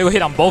with a critical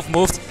hit on both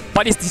moves,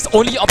 but it's his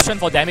only option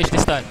for damage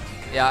this turn.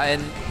 Yeah,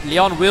 and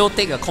Leon will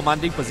take a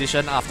commanding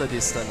position after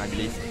this turn, I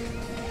believe.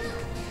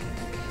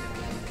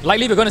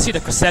 Likely we're going to see the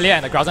Cresselia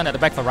and the Groudon at the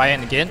back for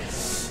Ryan again.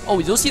 Oh,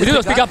 we don't see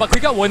the Quick Guard, but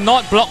Quick Guard will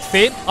not block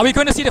Feint. Are we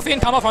going to see the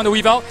Feint come out from the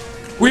Weavile?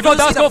 Weavile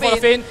does go for the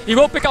Feint. He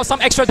will pick up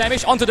some extra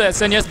damage onto the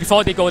Xerneas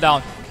before they go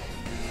down.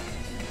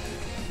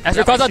 As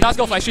Rayquaza does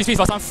go for Extreme Speed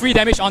for some free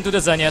damage onto the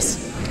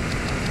Xerneas.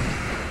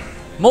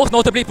 Most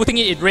notably putting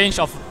it in range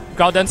of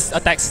Groudon's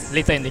attacks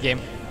later in the game.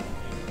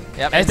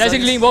 Yep, as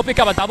Dazzling will pick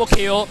up a double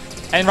KO,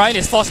 and Ryan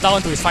is forced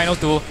down to his final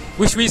two,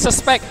 which we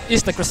suspect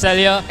is the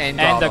Cresselia and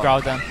the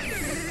Groudon.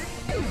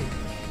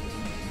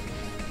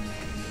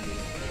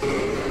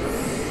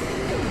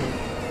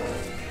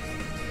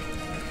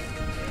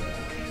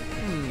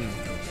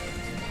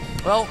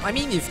 Well, I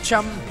mean, if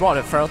Chiam brought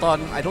a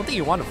Ferrothorn, I don't think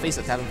you want to face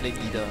a Talonflame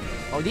either.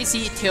 Oh, did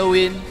see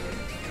Tailwind?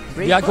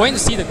 We are going to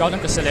see the Groudon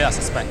Cresselia, I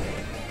suspect.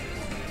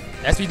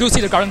 As we do see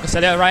the Groudon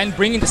Cresselia, Ryan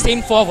bringing the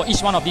same 4 for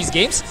each one of these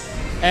games.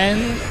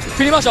 And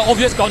pretty much the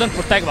obvious Groudon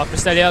Protect while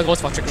Cresselia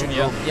goes for Trick Room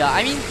here. Yeah,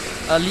 I mean,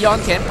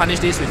 Leon can punish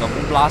this with a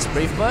Moonblast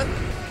Brave Bird.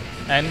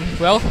 And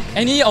well,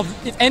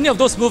 if any of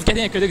those moves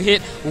getting a critical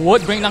hit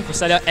would bring down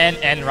Cresselia and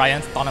end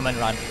Ryan's tournament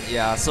run.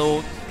 Yeah,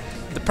 so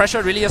the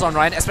pressure really is on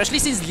Ryan, especially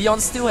since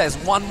Leon still has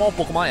one more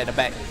Pokemon at the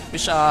back,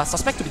 which are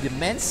suspect to be the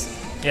Mans.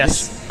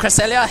 Yes.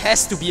 Cresselia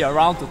has to be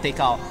around to take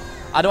out.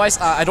 Otherwise,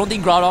 I don't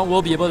think Groudon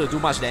will be able to do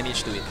much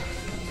damage to it.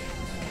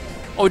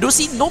 Oh, we do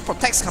see no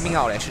protects coming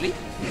out actually.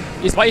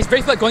 It's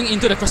Brave Bird going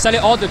into the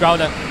Cresselia or the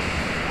Groudon.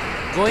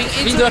 Going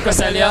into the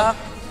Cresselia.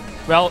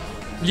 Well,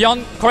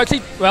 Leon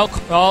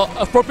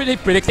appropriately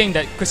predicting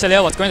that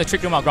Cresselia was going to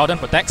Trick Room while Groudon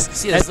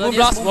protects. As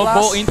Moonblast will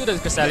go into the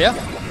Cresselia.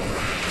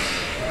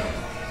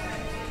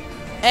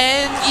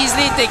 And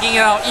easily taking it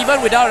out, even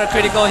without a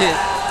critical hit.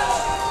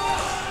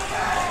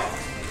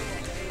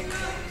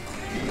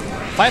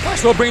 Fire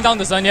Punch will bring down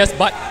the Xerneas,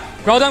 but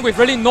Groudon with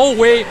really no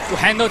way to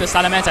handle the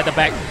Salamence at the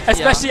back,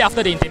 especially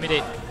after they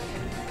Intimidate.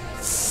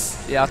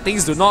 Yeah,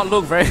 things do not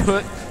look very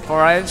good for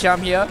Ryan Chiam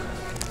here.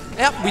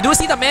 Yep, we do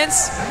see the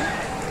Mans.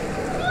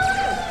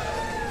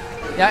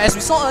 Yeah, as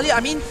we saw earlier,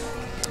 I mean,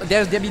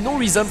 there'd be no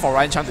reason for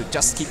Ryan Chiam to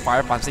just keep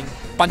fire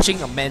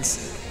punching a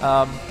Mans.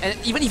 And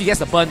even if he gets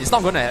the burn, it's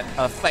not going to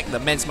affect the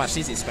Mans much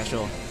since it's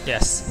special.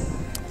 Yes.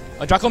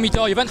 A Draco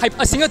Meteor, even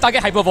a single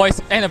target Hyper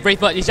Voice and a Brave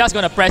Bird is just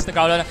going to press the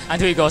Groudon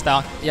until he goes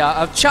down.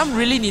 Yeah, Chiam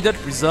really needed to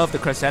preserve the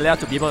Cresselia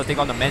to be able to take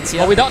on the Mans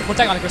here. But without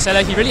Protect on the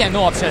Cresselia, he really had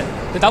no option.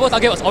 The double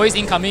target was always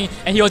incoming,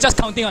 and he was just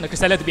counting on the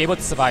Cresselia to be able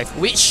to survive.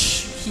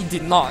 Which he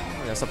did not,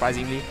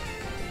 surprisingly.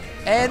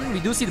 And we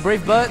do see the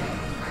Brave Bird.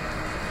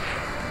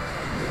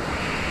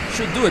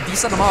 Should do a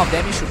decent amount of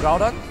damage to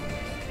Groudon.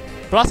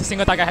 Plus a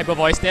single target Hyper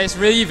Voice, there's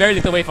really very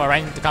little way for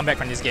Ryan to come back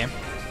from this game.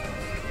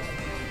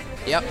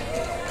 Yep.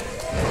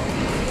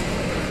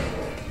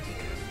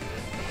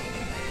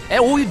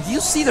 And you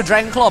see the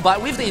Dragon Claw,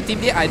 but with the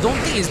Intimidate, I don't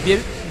think it's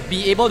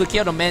be able to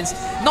kill the Mans.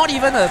 Not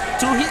even a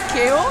 2-hit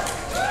KO?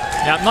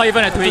 Yeah, not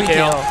even a 2-hit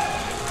KO.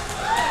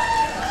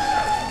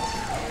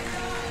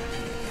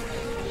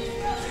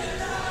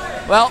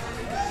 Well,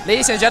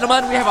 ladies and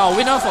gentlemen, we have our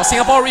winner for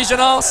Singapore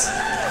Regionals.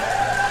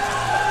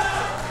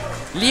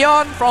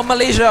 Leon from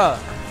Malaysia.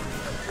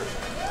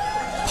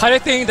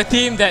 Piloting the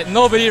team that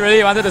nobody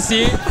really wanted to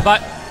see,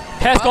 but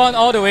has gone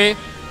all the way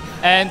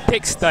and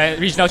takes the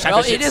regional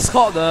championship. Well, it is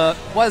called the,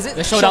 what is it?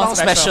 The Showdown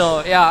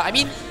Special. Yeah, I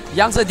mean,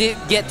 Youngster did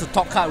get to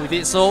top card with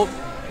it, so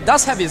it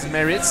does have its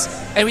merits.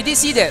 And we did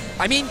see that,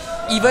 I mean,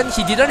 even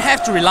he didn't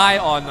have to rely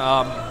on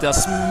the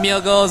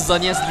Smeargle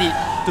Xerneas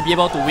lead to be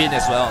able to win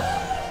as well.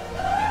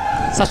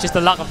 Such is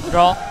the luck of the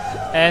draw.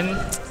 And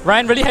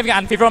Ryan really having an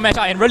unfavorable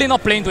matchup and really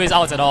not playing to his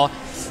outs at all.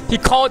 He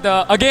called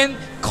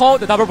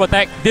the double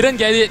protect, didn't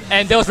get it,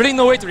 and there was really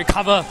no way to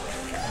recover.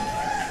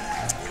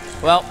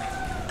 Well,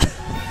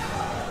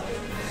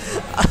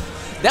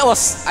 that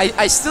was,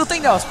 I still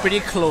think that was pretty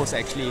close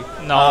actually.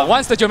 No,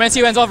 once the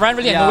Geomancy went off, Ryan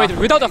really had no way to,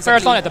 without the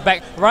Ferrothorn at the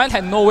back, Ryan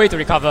had no way to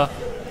recover.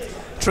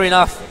 True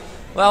enough.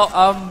 Well,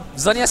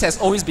 Xerneas has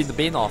always been the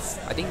bane of,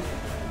 I think,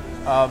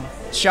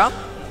 Chiam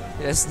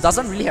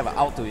doesn't really have an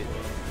out to it.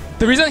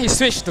 The reason he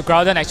switched to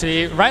Groudon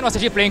actually, Ryan was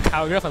actually playing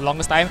Kyogre for the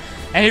longest time,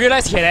 and he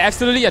realized he had an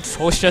absolutely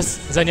atrocious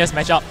Xerneas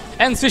matchup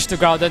and switched to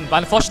Groudon.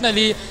 But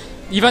unfortunately,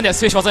 even that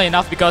switch wasn't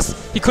enough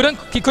because he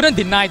couldn't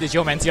deny the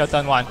Geomancy on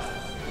turn 1.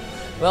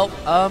 Well,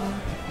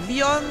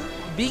 Leon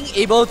being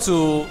able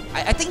to,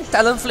 I think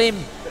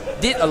Talonflame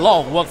did a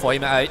lot of work for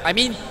him. I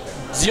mean,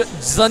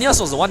 Xerneas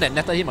was the one that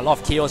netted him a lot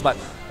of KOs, but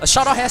a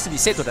shout out has to be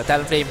said to the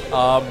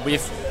Talonflame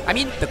with, I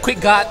mean, the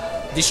quick guard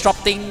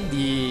disrupting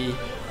the,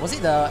 was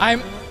it the...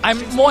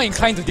 I'm more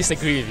inclined to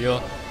disagree with you.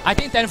 I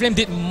think Talonflame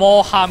did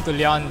more harm to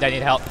Leon than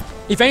it helped.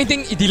 If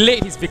anything, it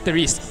delayed his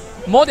victories.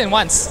 More than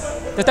once.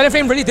 The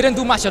Talonflame really didn't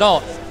do much at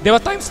all. There were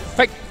times,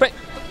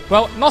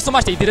 well, not so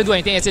much that he didn't do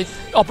anything. It's the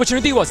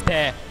opportunity was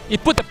there.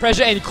 It put the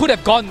pressure and he could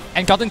have gone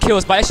and gotten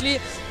kills, but actually,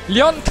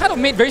 Leon kind of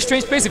made very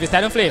strange plays with his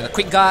Talonflame. The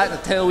quick guard, the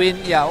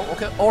tailwind, yeah,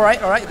 okay, alright,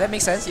 that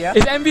makes sense, yeah.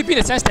 It's MVP in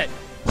the sense that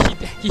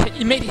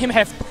he made him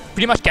have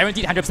pretty much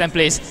guaranteed 100%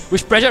 plays,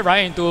 which pressured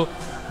Ryan into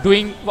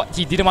doing what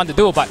he didn't want to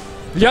do, but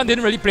Leon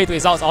didn't really play to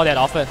his outs all that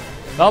often.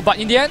 Well, but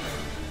in the end,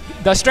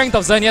 the strength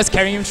of Xerneas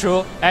carrying him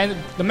through, and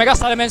the Mega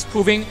Salamence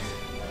proving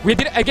we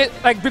did again,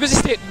 like previously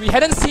stated, we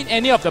hadn't seen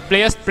any of the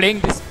players playing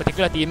this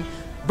particular team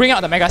bring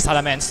out the Mega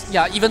Salamence.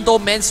 Yeah, even though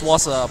Mance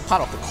was a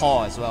part of the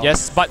core as well.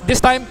 Yes, but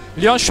this time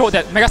Leon showed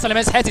that Mega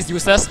Salamence has its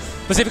uses,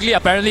 specifically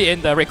apparently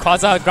in the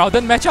Rayquaza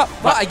Groudon matchup.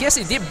 But I guess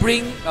it did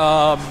bring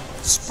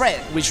spread,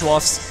 which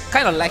was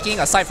kind of lacking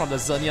aside from the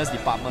Xerneas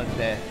department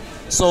there.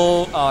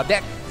 So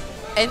that,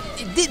 and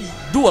it did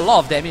do a lot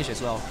of damage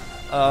as well.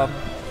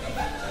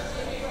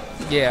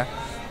 Yeah.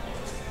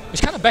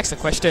 Which kind of begs the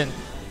question,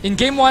 in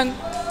Game 1,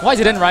 why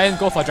didn't Ryan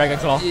go for Dragon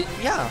Claw?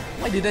 Yeah,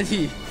 why didn't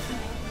he?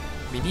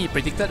 Maybe he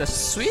predicted a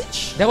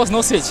switch? There was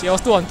no switch, it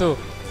was 2-on-2.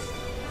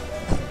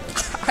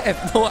 I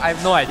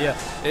have no idea.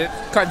 It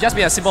could just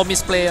be a simple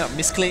misplay, a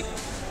misclick.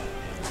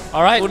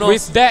 Alright,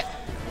 with that,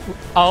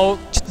 our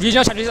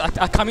regional championships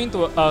are coming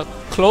to a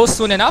close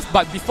soon enough,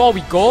 but before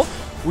we go,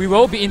 we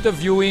will be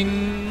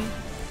interviewing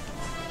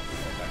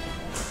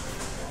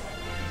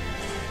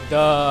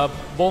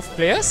both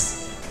players.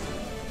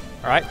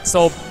 Alright,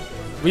 so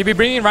we'll be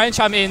bringing Ryan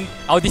Chiam in,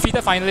 our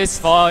defeated finalists,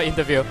 for our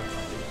interview.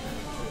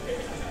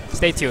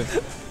 Stay tuned.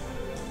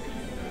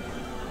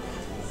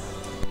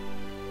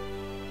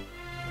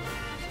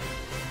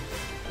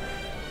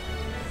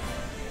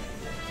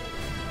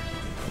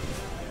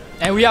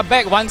 And we are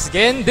back once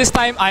again. This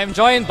time I am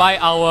joined by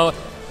our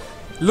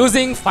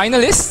losing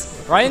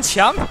finalist, Ryan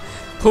Chiam,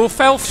 who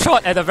fell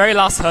short at the very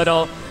last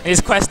hurdle in his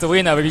quest to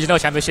win a regional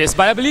championships.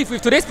 But I believe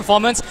with today's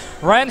performance,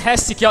 Ryan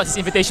has secured his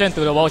invitation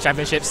to the World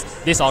Championships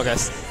this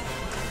August.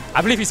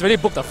 I believe he's already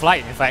booked a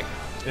flight, in fact,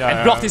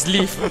 and blocked his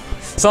leave.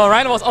 So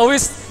Ryan was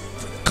always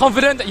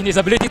confident in his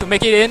ability to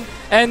make it in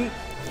and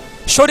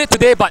showed it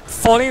today, but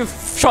falling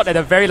short at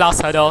the very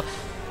last hurdle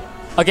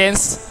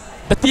against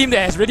the team that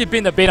has really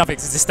been the bane of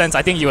existence.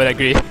 I think you would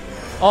agree.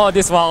 All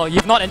this while,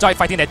 you've not enjoyed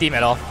fighting that team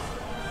at all.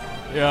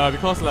 Yeah,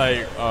 because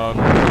like I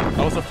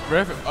was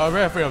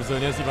very afraid of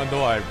Xerneas even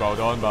though I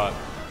Groudon, but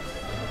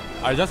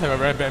I just have a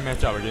very bad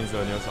matchup against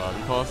Xerneas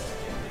because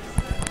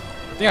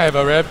I think I have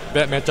a very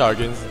bad matchup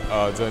against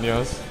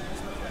Xerneas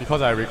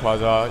because I have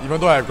Rayquaza.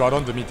 Even though I have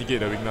Groudon to mitigate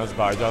the weakness,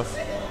 but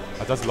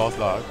I just lost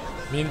lah.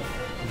 I mean,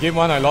 Game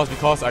 1 I lost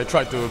because I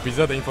tried to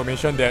preserve the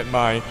information that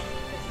my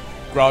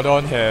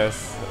Groudon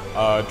has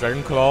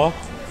Dragon Claw,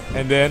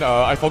 and then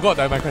I forgot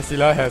that my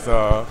Cressila has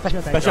a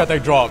special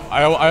attack drop.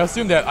 I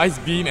assumed that Ice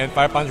Beam and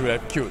Fire Punch would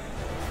have killed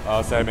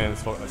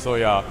Salamence. So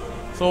yeah.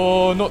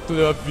 So note to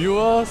the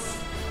viewers,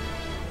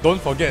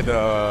 don't forget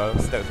the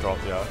stats drop.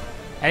 Yeah.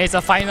 And it's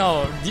a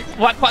final.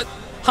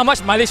 How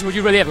much mileage would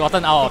you really have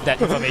gotten out of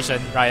that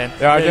information, Ryan?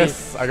 Yeah, really?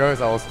 I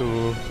guess I was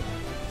too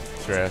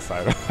stressed.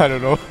 I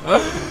don't know.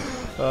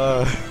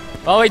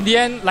 Well, in the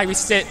end, like we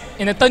said,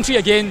 in the turn 3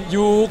 again,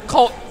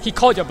 he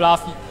called your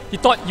bluff. He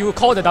thought you would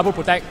call the double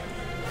protect.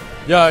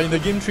 Yeah, in the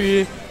Game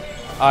 3,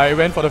 I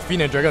went for the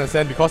Fiend and Dragon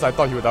Ascent because I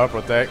thought he would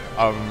double protect.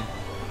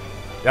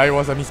 Yeah, it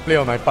was a misplay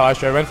on my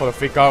part. I went for the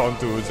fake out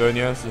onto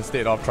Xerneas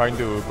instead of trying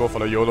to go for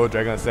the YOLO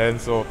Dragon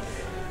Ascent. So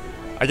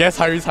I guess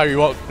high risk, high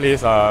reward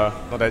plays are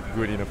not that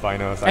good in the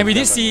finals. And we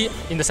did see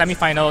in the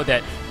semi-final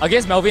that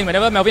against Melvin,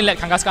 whenever Melvin led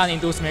Kangaskhan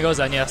into Smeargle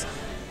Xerneas,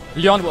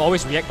 Leon would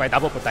always react by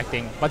double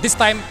protecting. But this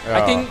time,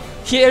 I think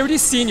he had already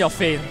seen your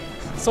feint.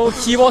 So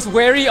he was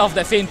wary of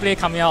that feint play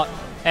coming out.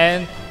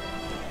 And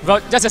well,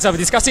 just as I was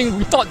discussing,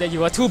 we thought that you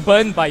were too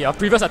burned by your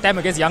previous attempt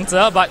against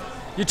Yangtze, but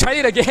You tried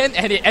it again,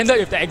 and it ended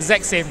with the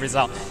exact same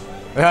result.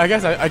 Yeah, I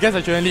guess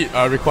I shouldn't lead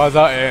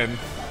Rayquaza and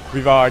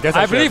Weavile.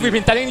 I believe we've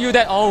been telling you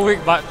that all week,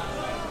 but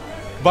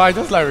I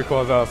just like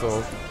Rayquaza,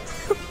 so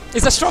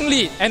it's a strong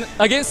lead. And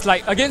against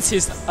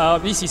his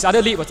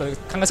other lead was the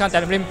Kangaskhan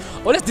Talonflame.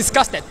 Oh, let's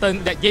discuss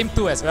that game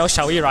 2 as well,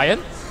 shall we, Ryan?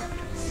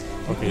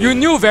 okay. You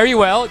knew very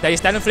well that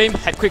his Talonflame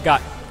had quick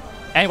guard,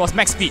 and it was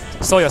max speed,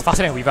 so it was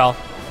faster than Weavile.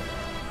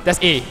 That's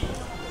A.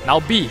 Now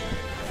B.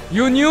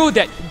 You knew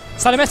that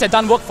Salamence had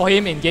done work for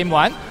him in game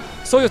 1,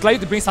 so he was likely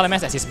to bring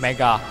Salamence as his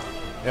Mega.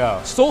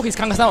 Yeah. So his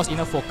Kangaskhan was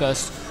inner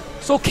focus.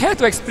 So care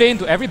to explain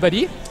to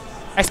everybody,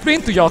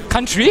 explain to your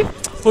country,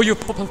 who you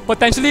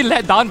potentially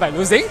let down by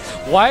losing,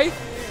 why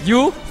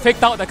you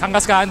faked out the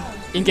Kangaskhan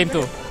in game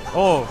 2?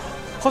 Oh,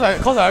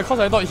 cause I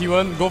thought he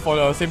wouldn't go for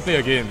the same play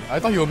again. I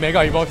thought he would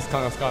Mega Evolve his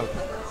Kangaskhan.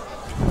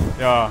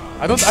 Yeah,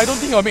 I don't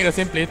think he'll make the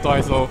same play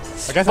twice, so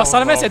I guess. But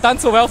Salamence had done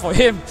so well for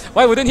him.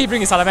 Why wouldn't he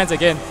bring his Salamence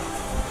again?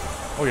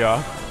 Oh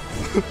yeah.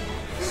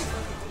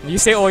 You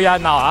say oh yeah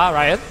now,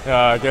 Ryan?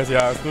 Yeah, I guess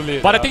yeah, it's too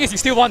late. But the thing is, you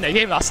still won the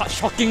game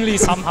shockingly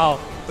somehow.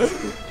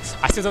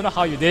 I still don't know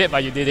how you did it,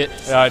 but you did it.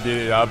 Yeah, I did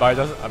it, yeah, but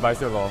I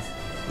still lost.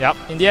 Yep,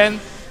 in the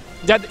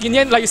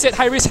end, like you said,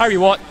 high risk, high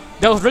reward.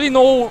 There was really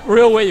no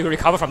real way you could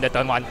recover from that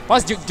turn 1.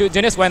 Once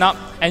Genius went up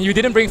and you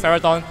didn't bring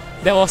Ferroton,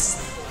 there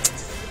was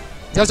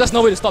just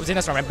no way to stop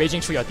Genius from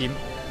rampaging through your team.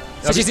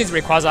 Especially since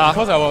Rayquaza.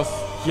 Because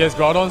he has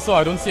Groudon, so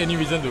I don't see any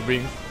reason to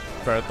bring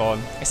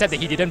Ferroton. Except that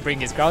he didn't bring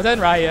his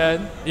Groudon,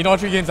 Ryan. In all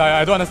 3 games,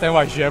 I don't understand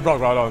why he should have brought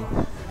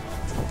Groudon.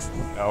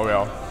 Oh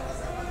well.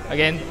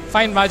 Again,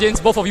 fine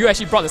margins. Both of you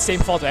actually brought the same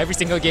fall to every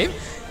single game.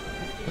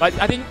 But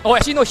I think,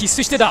 actually no, he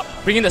switched it up,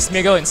 bringing the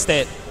Smeagol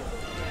instead.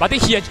 But I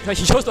think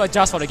he chose to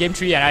adjust for the game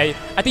 3, and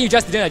I think you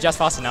just didn't adjust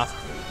fast enough.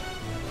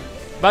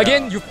 But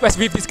again, as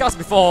we've discussed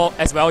before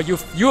as well,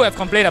 you have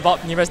complained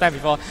about numerous times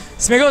before.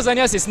 Smeagol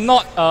Xerneas is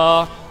not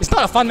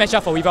a fun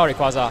matchup for Weavile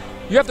Rayquaza.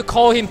 You have to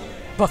call him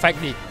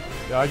perfectly.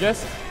 Yeah, I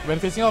guess when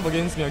facing off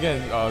against me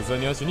again,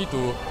 Xerneas, you need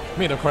to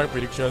make the correct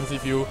predictions.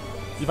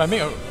 If I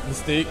make a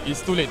mistake,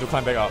 it's too late to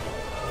climb back up.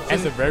 So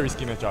it's a very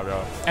risky matchup,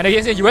 yeah. And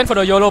again, you went for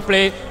the YOLO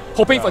play,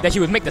 hoping for that he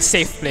would make the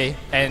safe play,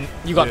 and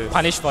you got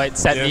punished for it,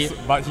 sadly. Yes,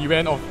 but he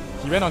went on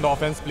the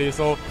offense play,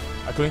 so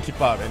I couldn't keep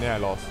up, and then I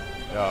lost.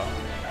 Yeah.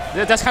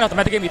 That's kind of the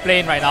meta game we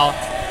play in right now.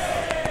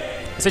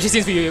 Especially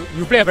since you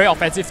play a very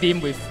offensive team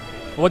with.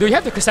 Well, do you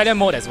have the Cresselia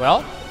mode as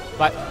well?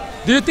 But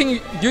do you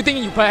think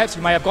you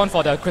might have gone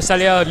for the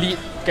Cresselia lead,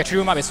 get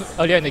through up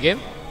earlier in the game?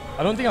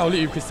 I don't think I'll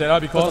lead with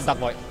Cresselia because Dark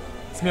Void.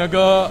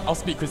 Smeagol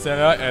outspeed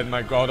Cresselia and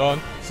my Groudon,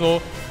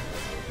 so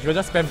he will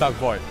just spam Dark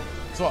Void.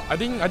 So I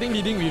think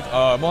leading with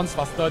Mons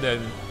faster than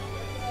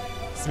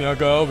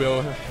Smeagol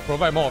will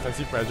provide more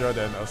offensive pressure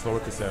than a slower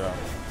Cresselia.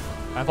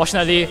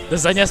 Unfortunately, the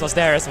Xerneas was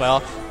there as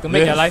well to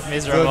make your life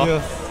miserable.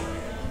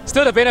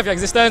 Still the bane of your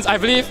existence, I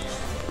believe.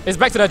 It's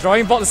back to the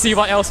drawing board to see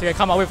what else we can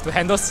come up with to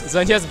handle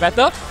Xerneas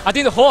better. I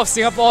think the whole of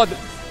Singapore, the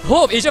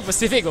whole of Asia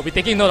Pacific will be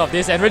taking note of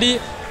this, and really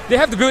they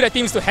have to build their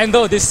teams to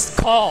handle this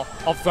core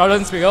of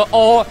Groudon Smeagol,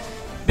 or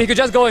they could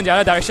just go in the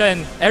other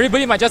direction.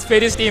 Everybody might just play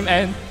this team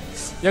and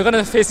you're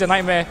gonna face the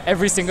nightmare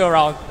every single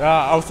round.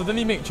 Yeah, I'll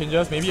certainly make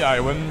changes. Maybe I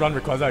won't run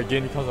Rayquaza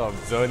again because of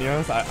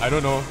Xerneas. I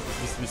don't know.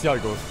 We see how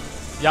it goes.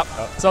 Yep.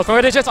 So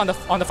congratulations on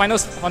the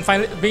finals,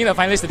 being the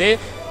finalist today.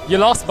 You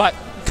lost, but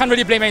can't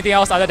really blame anything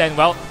else other than,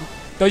 well,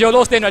 the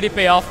YOLOs didn't really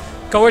pay off.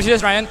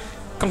 Congratulations, Ryan.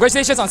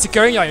 Congratulations on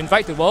securing your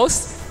invite to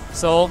Worlds.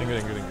 So, thank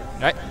you.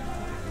 Right.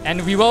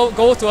 And we will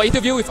go to an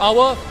interview with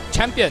our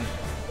champion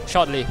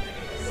shortly.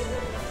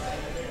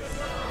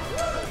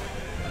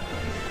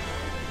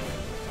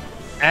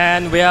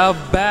 And we are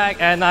back,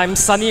 and I'm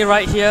Sunny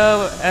right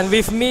here, and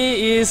with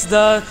me is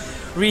the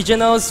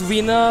regionals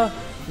winner,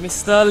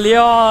 Mr.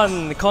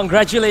 Leon.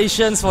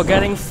 Congratulations for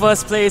getting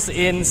first place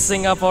in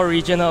Singapore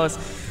regionals.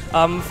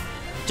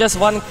 Just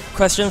one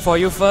question for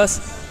you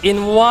first.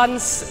 In one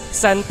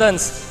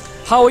sentence,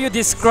 how will you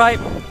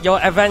describe your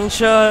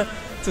adventure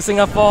to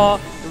Singapore,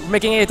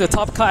 making it to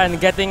top card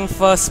and getting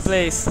first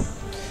place?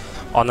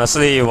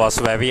 Honestly, it was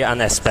very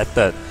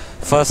unexpected.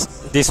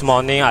 First, this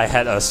morning I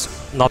had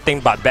nothing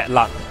but bad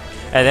luck,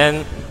 and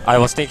then I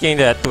was thinking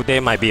that today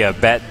might be a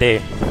bad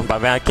day.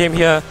 But when I came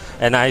here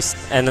and I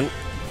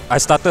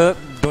started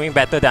doing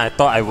better than I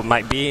thought I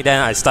might be,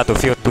 then I start to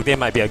feel today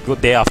might be a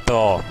good day after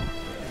all.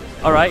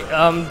 All right.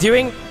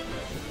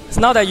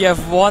 Now that you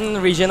have won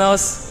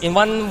regionals, in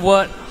one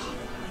word,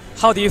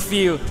 how do you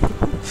feel?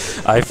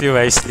 I feel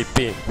very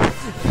sleepy.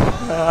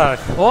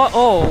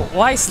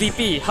 Why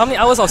sleepy? How many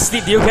hours of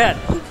sleep do you get?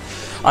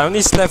 I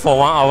only slept for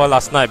 1 hour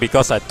last night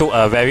because I took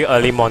a very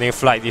early morning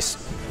flight. 6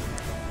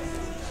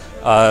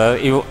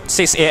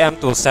 a.m.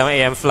 to 7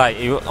 a.m. flight.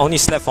 You only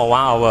slept for 1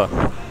 hour.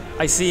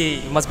 I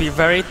see. It's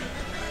very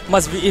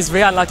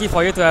unlucky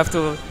for you to have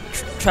to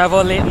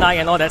travel late night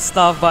and all that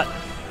stuff. But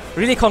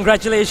really,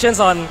 congratulations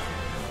on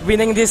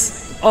winning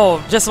this.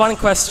 Oh, just one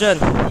question.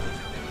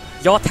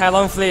 Your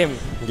Talonflame.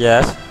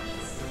 Yes.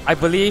 I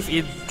believe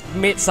it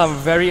made some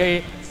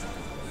very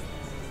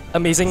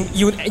amazing,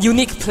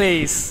 unique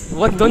plays.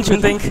 What don't you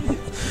think?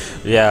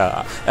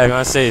 Yeah,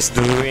 everyone says it's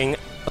doing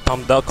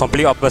the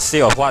complete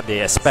opposite of what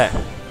they expect.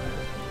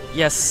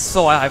 Yes,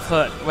 so I've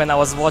heard when I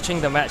was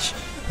watching the match.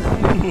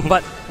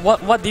 But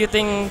what do you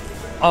think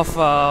of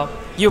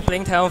you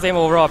playing Talonflame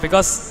overall?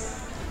 Because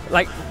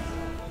like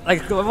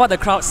what the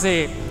crowd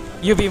say,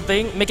 you've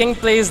been making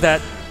plays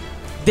that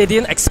they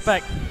didn't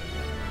expect.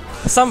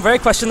 Some very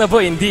questionable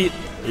indeed.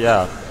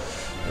 Yeah.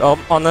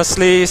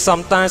 Honestly,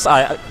 sometimes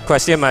I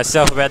question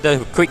myself whether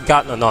to quick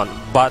guard or not.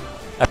 But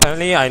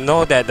apparently I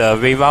know that the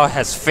rival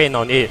has feint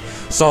on it.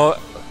 So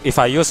if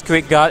I use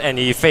quick guard and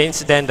he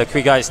feints, then the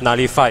quick guard is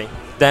nullified.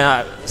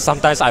 Then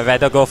sometimes I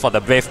rather go for the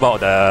Brave Ball or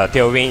the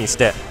Tailwind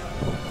instead.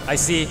 I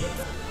see.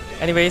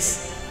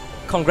 Anyways,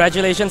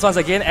 congratulations once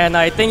again, and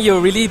I think you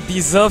really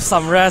deserve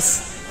some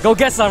rest. Go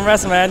get some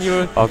rest, man.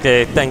 You.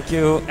 Okay, thank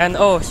you. And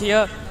oh,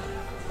 here,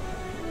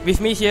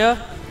 with me here,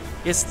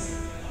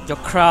 is your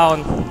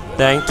crown.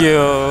 Thank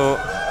you.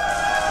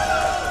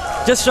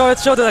 Just show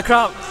to the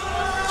crowd.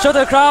 Show to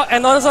the crowd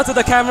and also to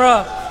the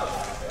camera.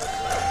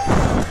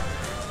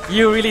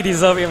 You really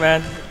deserve it,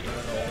 man.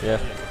 Yeah.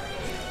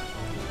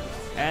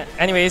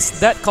 Anyways,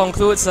 that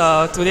concludes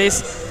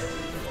today's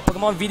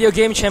Pokemon Video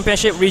Game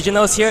Championship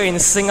Regionals here in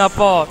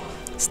Singapore.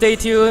 Stay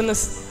tuned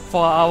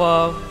for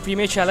our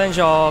Premier Challenge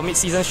or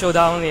Mid-Season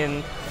Showdown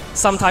in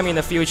sometime in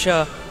the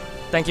future.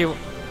 Thank you.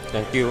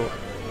 Thank you.